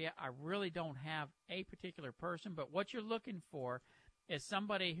that area, I really don't have a particular person, but what you're looking for is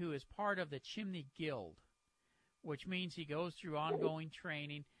somebody who is part of the Chimney Guild, which means he goes through ongoing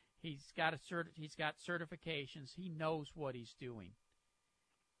training. He's got certifications. He knows what he's doing.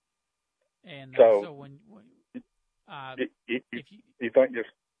 And so when if you think just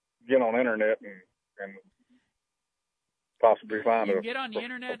get on the internet and possibly find you can get on the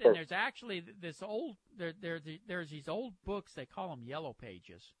internet, and there's actually this old there's these old books, they call them Yellow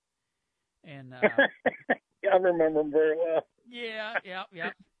Pages, and I remember them very well. Yeah.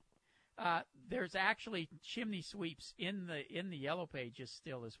 There's actually chimney sweeps in the Yellow Pages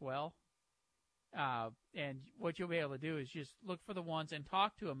still as well. And what you'll be able to do is just look for the ones and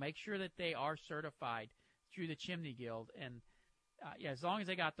talk to them. Make sure that they are certified through the Chimney Guild, and as long as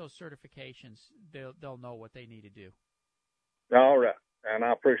they got those certifications, they'll know what they need to do. All right, and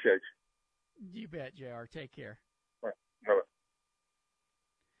I appreciate you. You bet, JR. Take care. All right.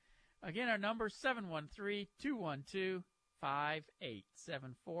 Again, our number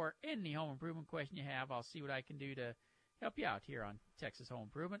 713-212-5874. Any home improvement question you have, I'll see what I can do to help you out here on Texas Home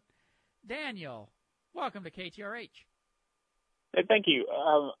Improvement. Daniel, welcome to KTRH. Hey, thank you.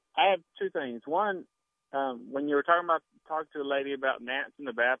 I have two things. One, when you were talking to a lady about gnats in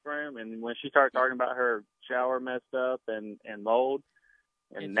the bathroom, and when she started talking about her shower messed up and mold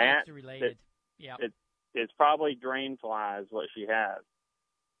and gnats, related. Yeah, it's probably drain flies what she has.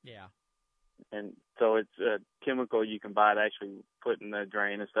 Yeah. And so it's a chemical you can buy to actually put in the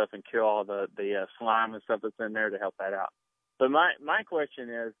drain and stuff and kill all the slime and stuff that's in there to help that out. But my question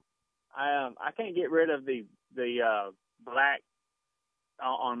is, I can't get rid of the black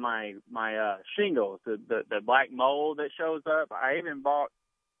on my shingles, the black mold that shows up. I even bought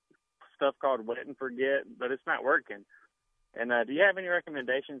stuff called Wet and Forget, but it's not working. And do you have any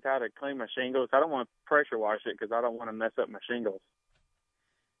recommendations how to clean my shingles? I don't want to pressure wash it because I don't want to mess up my shingles.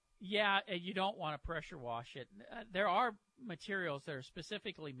 Yeah, you don't want to pressure wash it. There are materials that are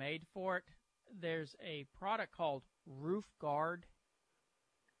specifically made for it. There's a product called Roof Guard,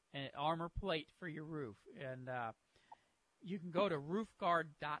 an armor plate for your roof. And you can go to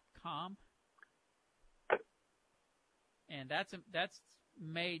roofguard.com. And that's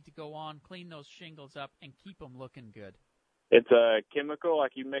made to go on, clean those shingles up, and keep them looking good. It's a chemical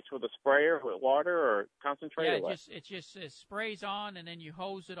like you mix with a sprayer with water or concentrate? Yeah, it just sprays on and then you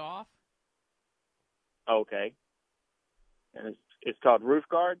hose it off. Okay. And it's called Roof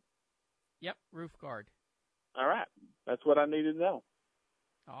Guard? Yep, Roof Guard. All right. That's what I needed to know.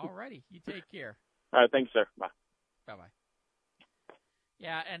 All righty. You take care. All right. Thanks, sir. Bye. Bye-bye.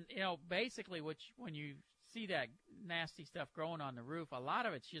 Yeah, and, basically when you see that nasty stuff growing on the roof, a lot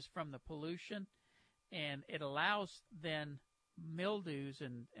of it's just from the pollution. And it allows then mildews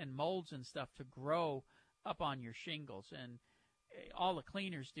and molds and stuff to grow up on your shingles. And all the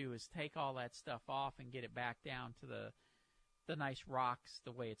cleaners do is take all that stuff off and get it back down to the nice rocks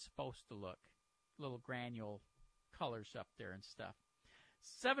the way it's supposed to look. Little granule colors up there and stuff.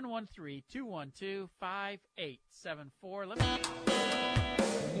 713-212-5874. Let me...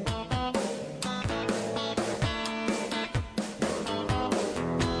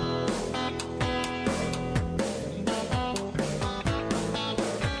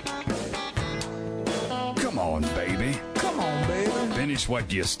 Come on, baby. Come on, baby. Finish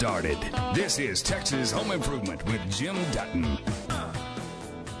what you started. This is Texas Home Improvement with Jim Dutton.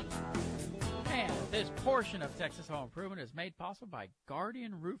 And this portion of Texas Home Improvement is made possible by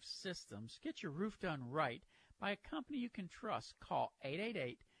Guardian Roof Systems. Get your roof done right by a company you can trust. Call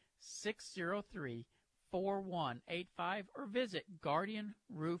 888-603-4185 or visit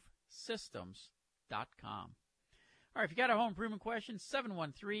GuardianRoofSystems.com. All right, if you got a home improvement question,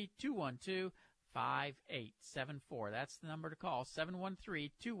 713-212-5874. That's the number to call,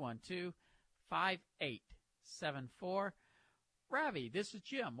 713-212-5874. Ravi, this is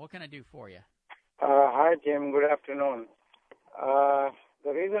Jim. What can I do for you? Hi, Jim. Good afternoon. The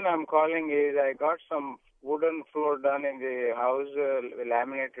reason I'm calling is I got some wooden floor done in the house,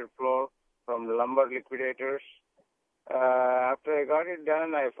 laminated floor from Lumber Liquidators. After I got it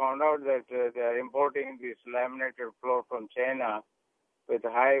done, I found out that they are importing this laminated floor from China with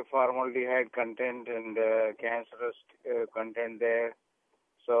high formaldehyde content and cancerous content there.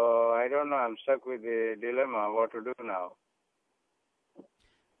 So I don't know. I'm stuck with the dilemma what to do now.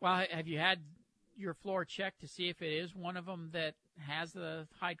 Well, have you had your floor checked to see if it is one of them that has the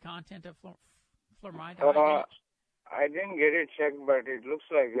high content of formaldehyde? I didn't get it checked, but it looks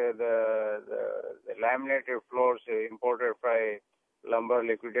like the laminated floors imported by Lumber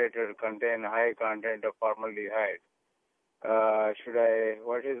Liquidator contain high content of formaldehyde.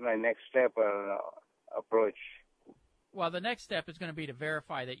 What is my next step or approach? Well, the next step is going to be to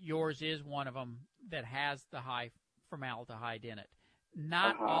verify that yours is one of them that has the high formaldehyde in it.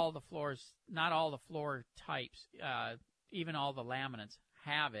 Not all the floors, not all the floor types, even all the laminates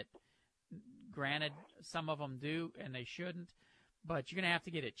have it. Granted, some of them do, and they shouldn't, but you're going to have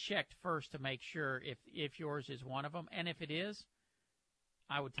to get it checked first to make sure if yours is one of them. And if it is,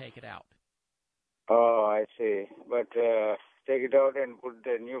 I would take it out. Oh, I see. But take it out and put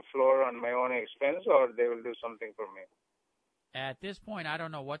the new floor on my own expense, or they will do something for me? At this point, I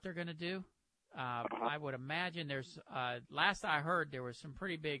don't know what they're going to do. I would imagine there's, last I heard, there was some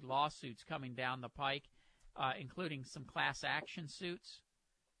pretty big lawsuits coming down the pike, including some class action suits.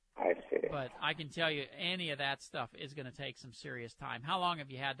 I see. But I can tell you any of that stuff is going to take some serious time. How long have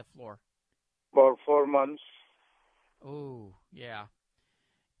you had the floor? About 4 months. Oh, yeah.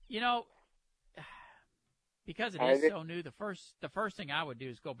 You know, because it is so new, the first thing I would do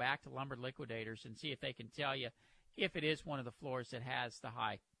is go back to Lumber Liquidators and see if they can tell you if it is one of the floors that has the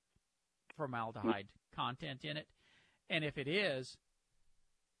high formaldehyde content in it. And if it is,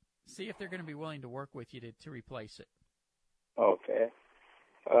 see if they're going to be willing to work with you to replace it. Okay.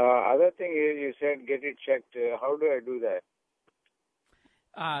 Other thing is, you said get it checked. How do I do that?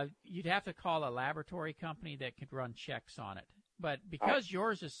 You'd have to call a laboratory company that could run checks on it. But because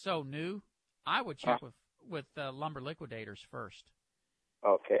yours is so new, I would check with Lumber Liquidators first.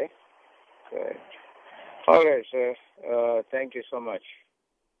 Okay. Good. All right, sir. Thank you so much.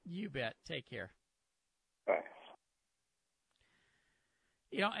 You bet. Take care. Bye.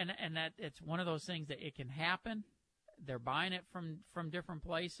 You know, and that it's one of those things that it can happen. They're buying it from different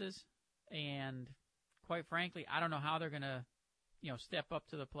places, and quite frankly, I don't know how they're going to, step up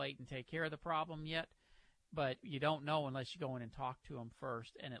to the plate and take care of the problem yet. But you don't know unless you go in and talk to them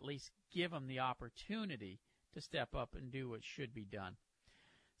first, and at least give them the opportunity to step up and do what should be done.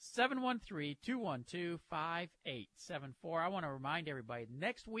 713-212-5874. I want to remind everybody,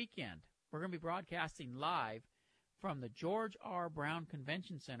 next weekend, we're going to be broadcasting live from the George R. Brown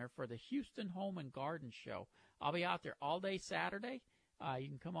Convention Center for the Houston Home and Garden Show. I'll be out there all day Saturday. You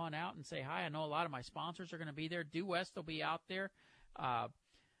can come on out and say hi. I know a lot of my sponsors are going to be there. Due West will be out there.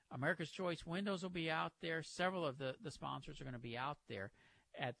 America's Choice Windows will be out there. Several of the sponsors are going to be out there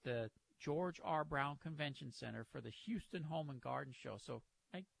at the George R. Brown Convention Center for the Houston Home and Garden Show. So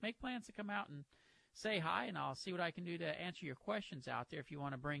make plans to come out and say hi, and I'll see what I can do to answer your questions out there if you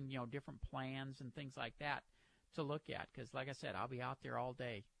want to bring, different plans and things like that to look at. Because, like I said, I'll be out there all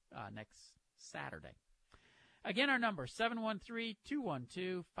day next Saturday. Again, our number,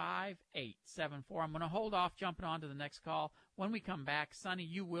 713-212-5874. I'm going to hold off jumping on to the next call. When we come back, Sonny,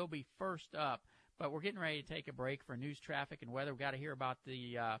 you will be first up. But we're getting ready to take a break for news, traffic, and weather. We've got to hear about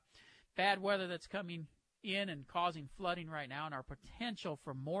the bad weather that's coming in and causing flooding right now and our potential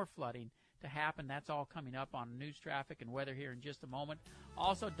for more flooding to happen. That's all coming up on news, traffic, and weather here in just a moment.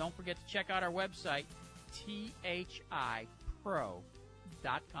 Also, don't forget to check out our website,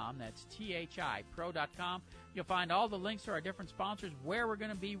 thipro.com. That's thipro.com. You'll find all the links to our different sponsors, where we're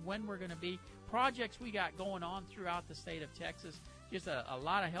going to be, when we're going to be, projects we got going on throughout the state of Texas. Just a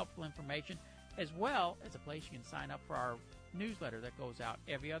lot of helpful information, as well as a place you can sign up for our newsletter that goes out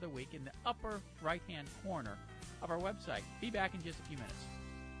every other week in the upper right-hand corner of our website. Be back in just a few minutes.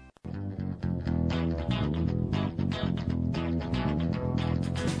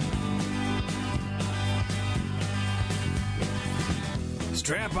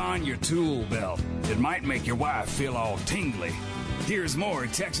 Strap on your tool belt. It might make your wife feel all tingly. Here's more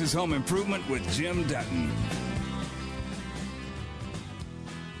Texas Home Improvement with Jim Dutton.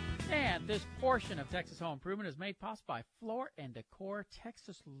 And this portion of Texas Home Improvement is made possible by Floor & Decor,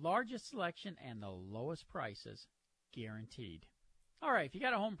 Texas' largest selection and the lowest prices, guaranteed. All right, if you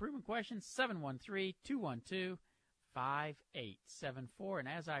got a home improvement question, 713-212-5874. And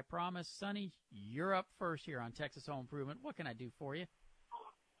as I promised, Sonny, you're up first here on Texas Home Improvement. What can I do for you?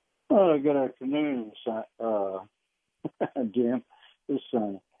 Good afternoon, Jim. This is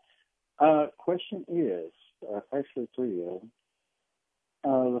Sonny. Question is, actually three of them.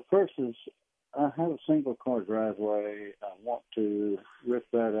 The first is, I have a single-car driveway. I want to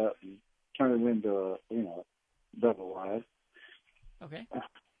rip that up and turn it into a, double wide. Okay.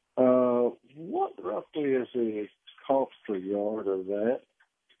 What roughly is the cost per yard of that?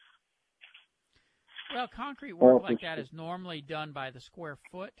 Well, concrete work like that is normally done by the square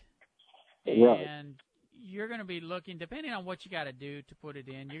foot. And right. You're going to be looking, depending on what you got to do to put it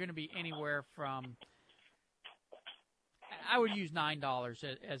in, you're going to be anywhere from, I would use $9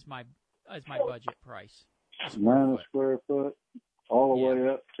 as my budget price. $9 a square foot, all the way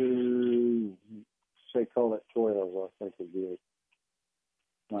up to, say, call it 12, I think would be.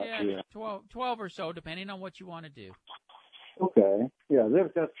 Yeah, 12 or so, depending on what you want to do. Okay. Yeah,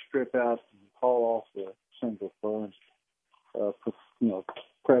 they've got to strip out and haul off the single fronts,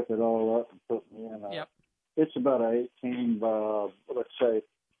 prep it all up and put me in. Yep. It's about 18 by, let's say,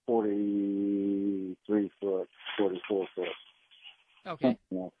 43 foot, 44 foot. Okay.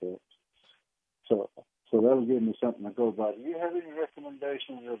 Something like that. So that'll give me something to go by. Do you have any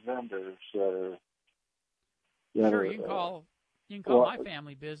recommendations of vendors that are? Sure, you can call my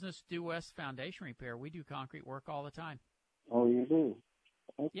family business, Due West Foundation Repair. We do concrete work all the time. Oh, you do?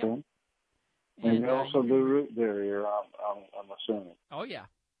 Okay. Yep. And you also do root barrier, I'm assuming. Oh, yeah.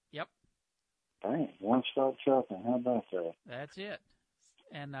 Yep. Dang, one-stop shopping. How about that? That's it.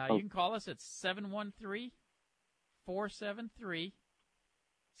 And you can call us at 713-473-7156.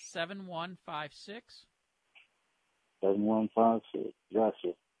 7156.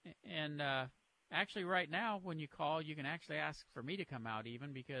 Gotcha. And actually, right now, when you call, you can actually ask for me to come out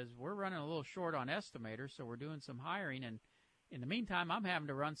even, because we're running a little short on estimators, so we're doing some hiring, and In the meantime, I'm having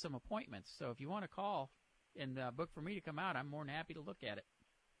to run some appointments. So if you want to call and book for me to come out, I'm more than happy to look at it.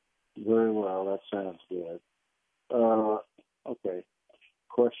 Very well. That sounds good. Okay.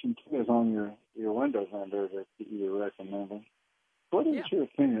 Question 2 is on your window vendor that you're recommending. What is your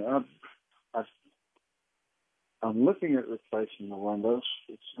opinion? I'm looking at replacing the windows.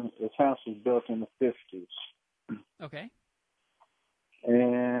 This house was built in the 50s. Okay.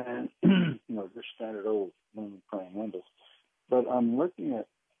 And, just standard old aluminum frame windows. But I'm looking at,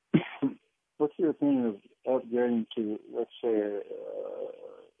 what's your opinion of upgrading to, let's say,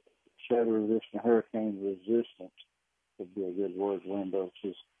 shatter resistant, hurricane resistant would be a good word, windows.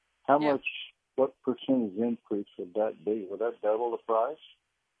 How much, what percentage increase would that be? Would that double the price?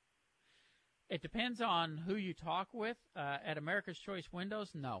 It depends on who you talk with. At America's Choice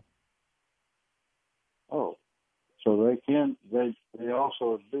Windows, no. Oh, so they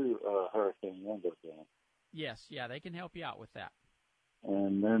also do hurricane windows then? Yes, they can help you out with that.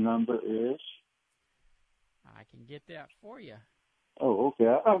 And their number is? I can get that for you. Oh, okay.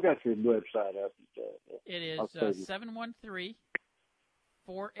 I've got your website up. It is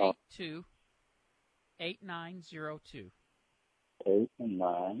 713-482-8902.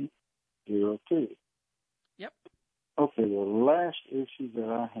 8902. Yep. Okay, the last issue that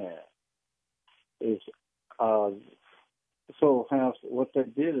I have is, what they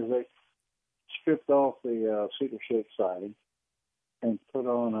did is they stripped off the cedar shake siding and put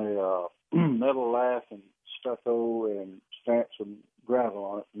on a metal lath and stucco and stamped some gravel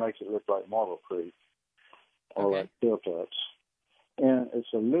on it, makes it look like Marble Creek or like tilt ups. And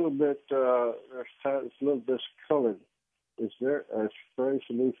it's a little bit, it's a little discolored. Is there a spray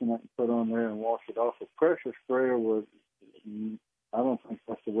solution I can put on there and wash it off? A pressure sprayer would, I don't think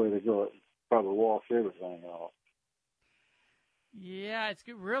that's the way to go. It probably wash everything off. Yeah, it's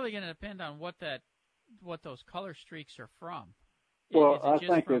really going to depend on what those color streaks are from. Well, is it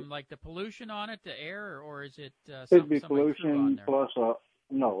just think from like the pollution on it, the air, or is it it'd be pollution plus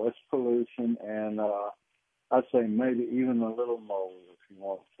no, it's pollution, and I'd say maybe even a little mold if you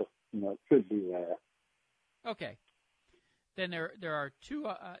want to. It could be that. Okay. Then there are two.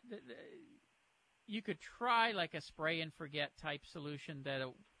 You could try like a spray and forget type solution that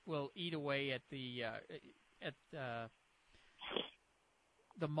will eat away at the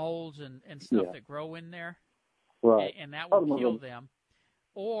molds and stuff that grow in there. Right. And that will kill them.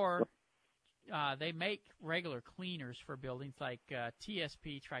 Or they make regular cleaners for buildings like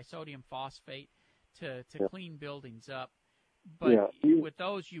TSP, trisodium phosphate, to clean buildings up. But with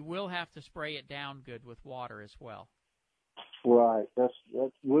those, you will have to spray it down good with water as well. Right. That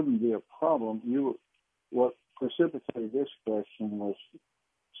wouldn't be a problem. What precipitated this question was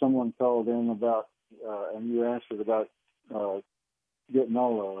someone called in about, and you answered about getting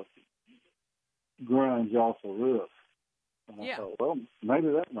all the grunge off the roof. And I thought, well, maybe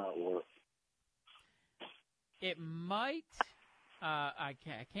that might work. It might. I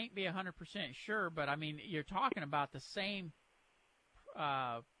can't be 100% sure, but I mean, you're talking about the same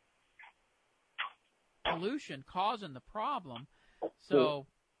pollution causing the problem, so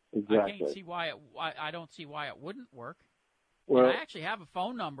exactly. I can't see why I don't see why it wouldn't work. Well, and I actually have a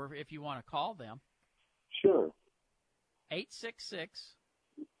phone number if you want to call them. Sure.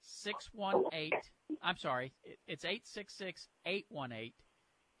 866-618. I'm sorry, it's 866-818-3718.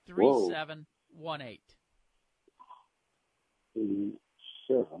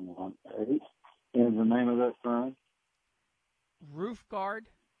 3718. And the name of that firm? Roof Guard.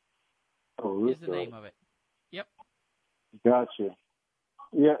 Roof is the name of it. Yep. Gotcha.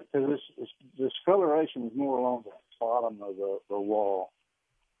 Yeah, because this discoloration is more along the bottom of the wall,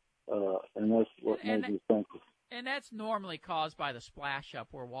 and that's what made me think. And that's normally caused by the splash up,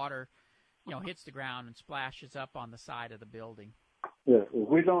 where water, hits the ground and splashes up on the side of the building. Yeah,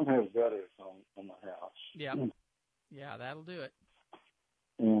 we don't have gutters on the house. Yeah. Yeah, that'll do it.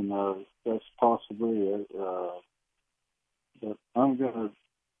 And that's possibly it. But I'm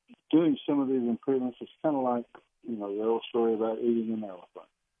doing some of these improvements. It's kind of like, the old story about eating an elephant.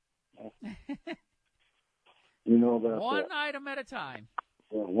 You know about one item at a time.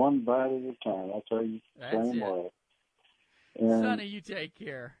 Yeah, one bite at a time. I'll tell you the same way. And Sonny, you take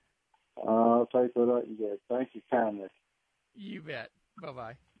care. I'll take what you get. Thank you kindly. You bet.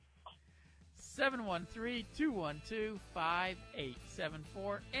 Bye-bye.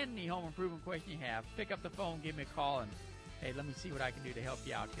 713-212-5874. Any home improvement question you have, pick up the phone, give me a call, and hey, let me see what I can do to help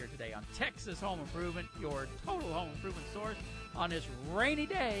you out here today on Texas Home Improvement, your total home improvement source on this rainy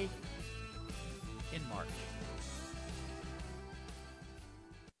day in March.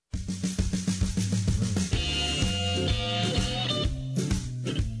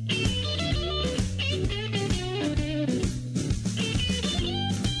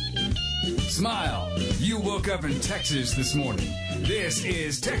 woke up in Texas this morning. This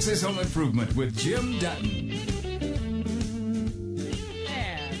is Texas Home Improvement with Jim Dutton.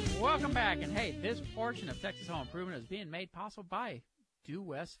 And welcome back. And hey, this portion of Texas Home Improvement is being made possible by Due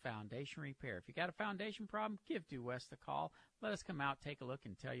West Foundation Repair. If you got a foundation problem, give Due West a call. Let us come out, take a look,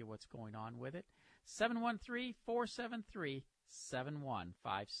 and tell you what's going on with it. 713-473-7156.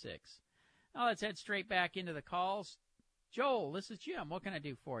 Now let's head straight back into the calls. Joel, this is Jim. What can I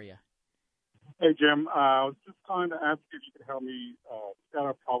do for you? Hey, Jim. I was just calling to ask if you could help me. Got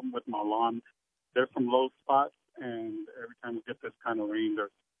a problem with my lawn. There's some low spots, and every time we get this kind of rain,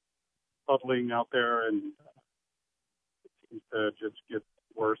 there's puddling out there, and it seems to just get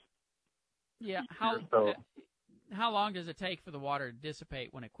worse. Yeah. How long does it take for the water to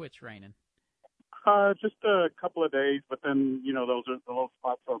dissipate when it quits raining? Just a couple of days, but then, the low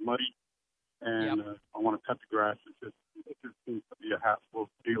spots are muddy, and I want to cut the grass. It just seems to be a hassle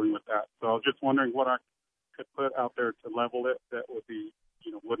dealing with that. So I was just wondering what I could put out there to level it that would be,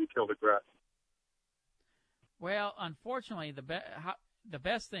 wouldn't kill the grass. Well, unfortunately, the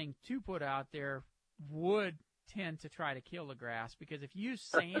best thing to put out there would tend to try to kill the grass, because if you use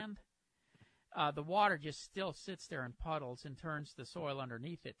sand, the water just still sits there in puddles and turns the soil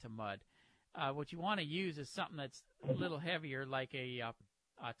underneath it to mud. What you want to use is something that's a little heavier, like a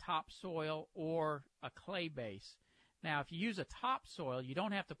topsoil or a clay base. Now, if you use a topsoil, you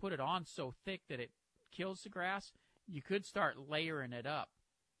don't have to put it on so thick that it kills the grass. You could start layering it up.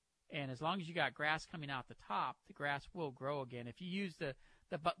 And as long as you got grass coming out the top, the grass will grow again. If you use the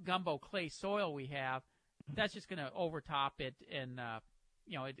gumbo clay soil we have, that's just going to overtop it, and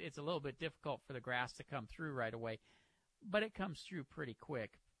it's a little bit difficult for the grass to come through right away. But it comes through pretty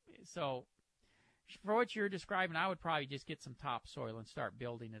quick. So for what you're describing, I would probably just get some topsoil and start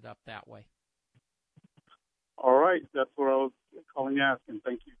building it up that way. All right. That's what I was calling to ask, and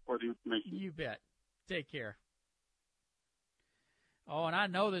thank you for the information. You bet. Take care. Oh, and I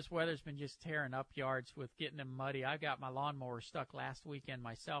know this weather's been just tearing up yards with getting them muddy. I got my lawnmower stuck last weekend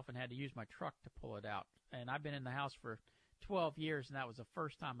myself and had to use my truck to pull it out. And I've been in the house for 12 years, and that was the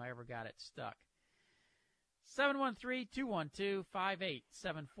first time I ever got it stuck.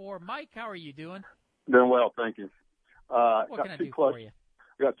 713-212-5874. Mike, how are you doing? Doing well, thank you. What can I do for you?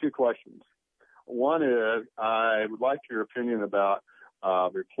 I got two questions. One is, I would like your opinion about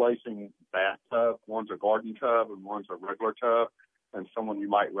replacing bathtub. One's a garden tub and one's a regular tub, and someone you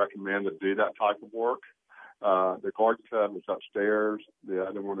might recommend to do that type of work. The garden tub is upstairs. The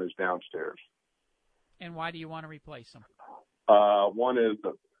other one is downstairs. And why do you want to replace them? One is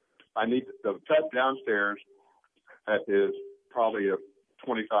I need the tub downstairs is probably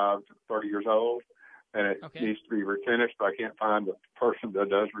 25 to 30 years old, and it needs to be refinished, but I can't find the person that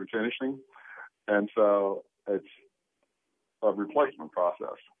does refinishing. And so it's a replacement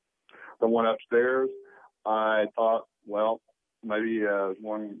process. The one upstairs, I thought, well, maybe as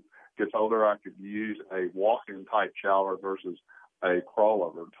one gets older, I could use a walk-in type shower versus a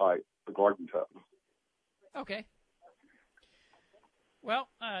crawl-over type garden tub. Okay. Well,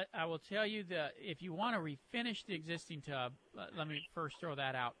 I will tell you that if you want to refinish the existing tub, let me first throw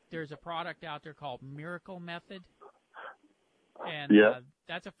that out. There's a product out there called Miracle Method, and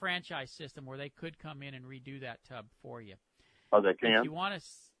that's a franchise system where they could come in and redo that tub for you. Oh, they can? If you want to,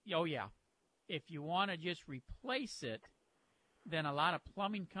 if you want to just replace it, then a lot of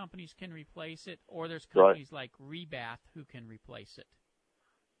plumbing companies can replace it, or there's companies like Rebath who can replace it.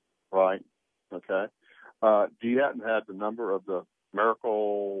 Right. Okay. Do you happen to have the number of the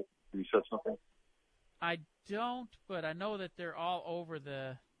Miracle? You said something? I don't, but I know that they're all over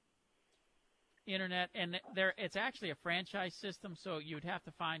the internet, and it's actually a franchise system, so you would have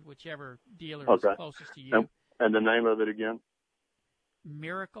to find whichever dealer is closest to you. And the name of it again?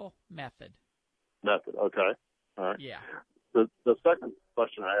 Miracle Method. Method. Okay. All right. Yeah. The second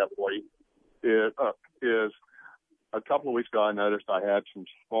question I have for you is a couple of weeks ago I noticed I had some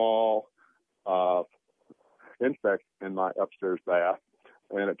small insects in my upstairs bath,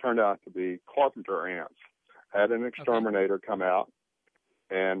 and it turned out to be carpenter ants. I had an exterminator come out,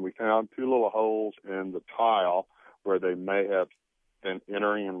 and we found two little holes in the tile where they may have been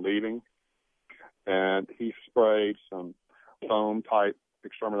entering and leaving, and he sprayed some foam-type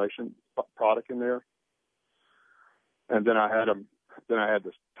extermination product in there. And then I had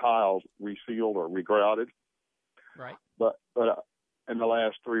the tiles resealed or regrouted. Right. But in the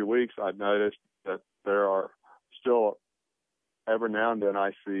last 3 weeks, I've noticed that there are still, every now and then,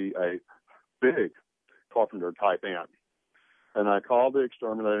 I see a big carpenter type ant. And I called the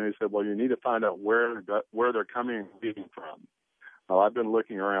exterminator, and he said, "Well, you need to find out where they're coming and leaving from." Now, I've been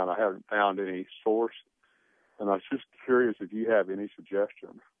looking around. I haven't found any source, and I was just curious if you have any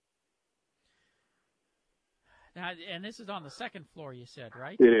suggestions. Now, and this is on the second floor, you said,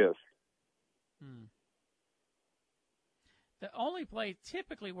 right? It is. The only place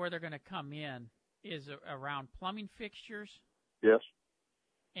typically where they're going to come in is around plumbing fixtures. Yes.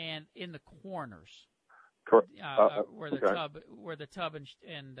 And in the corners. Correct. Where the tub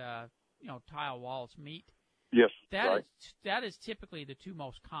and tile walls meet. Yes. That is typically the two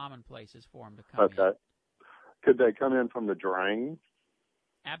most common places for them to come in. Okay. Could they come in from the drain?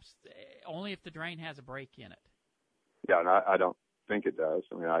 Only if the drain has a break in it. Yeah, and I don't think it does.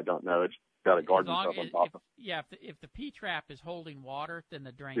 I mean, I don't know. It's got a garden tub on top. If the P-trap is holding water, then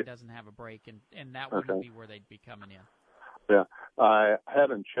the drain doesn't have a break, and that wouldn't be where they'd be coming in. Yeah, I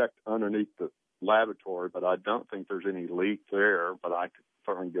haven't checked underneath the lavatory, but I don't think there's any leak there. But I could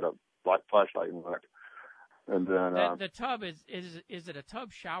certainly get a flashlight and look. And then the tub is it a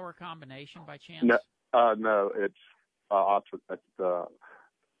tub shower combination by chance? No, it's opposite. The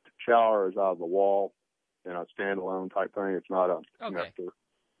shower is out of the wall, a standalone type thing. It's not a connector.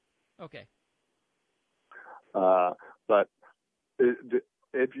 Okay. But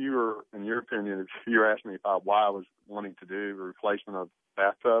if you were, in your opinion, if you're asking me why I was wanting to do a replacement of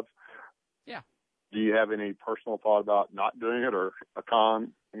bathtubs, yeah. Do you have any personal thought about not doing it, or a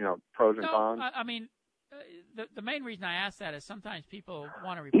con? Pros and cons. No, I mean, the main reason I ask that is sometimes people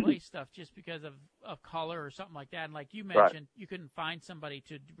want to replace stuff just because of color or something like that. And like you mentioned, you couldn't find somebody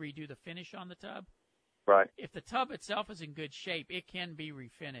to redo the finish on the tub. Right. If the tub itself is in good shape, it can be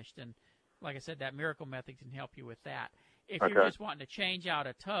refinished. And like I said, that Miracle Method can help you with that. If you're just wanting to change out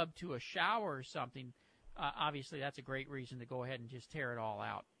a tub to a shower or something, obviously that's a great reason to go ahead and just tear it all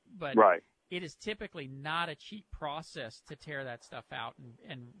out. But it is typically not a cheap process to tear that stuff out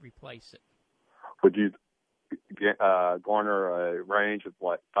and replace it. Would you garner a range of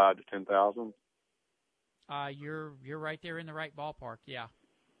what, 5,000 to 10,000? You're right there in the right ballpark. Yeah.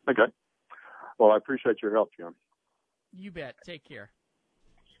 Okay. Well, I appreciate your help, Jim. You bet. Take care.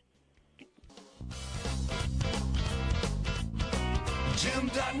 Jim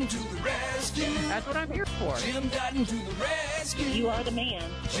Dutton to the rescue. That's what I'm here for. Jim Dutton to the rescue. You are the man.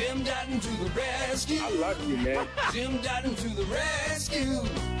 Jim Dutton to the rescue. I love you, man. Jim Dutton to the rescue.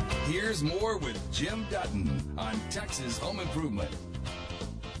 Here's more with Jim Dutton on Texas Home Improvement.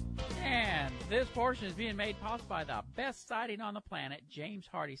 And this portion is being made possible by the best siding on the planet, James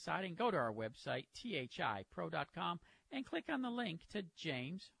Hardie Siding. Go to our website, thipro.com, and click on the link to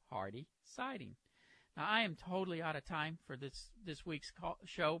James Hardie Siding. Now, I am totally out of time for this week's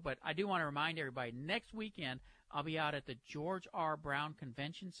show, but I do want to remind everybody, next weekend I'll be out at the George R. Brown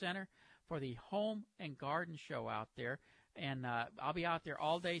Convention Center for the Home and Garden Show out there. And I'll be out there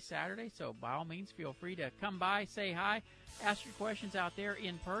all day Saturday, so by all means, feel free to come by, say hi, ask your questions out there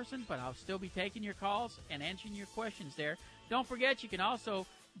in person, but I'll still be taking your calls and answering your questions there. Don't forget, you can also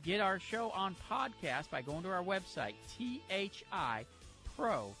get our show on podcast by going to our website, thipro.com.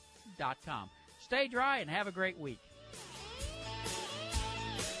 Stay dry and have a great week.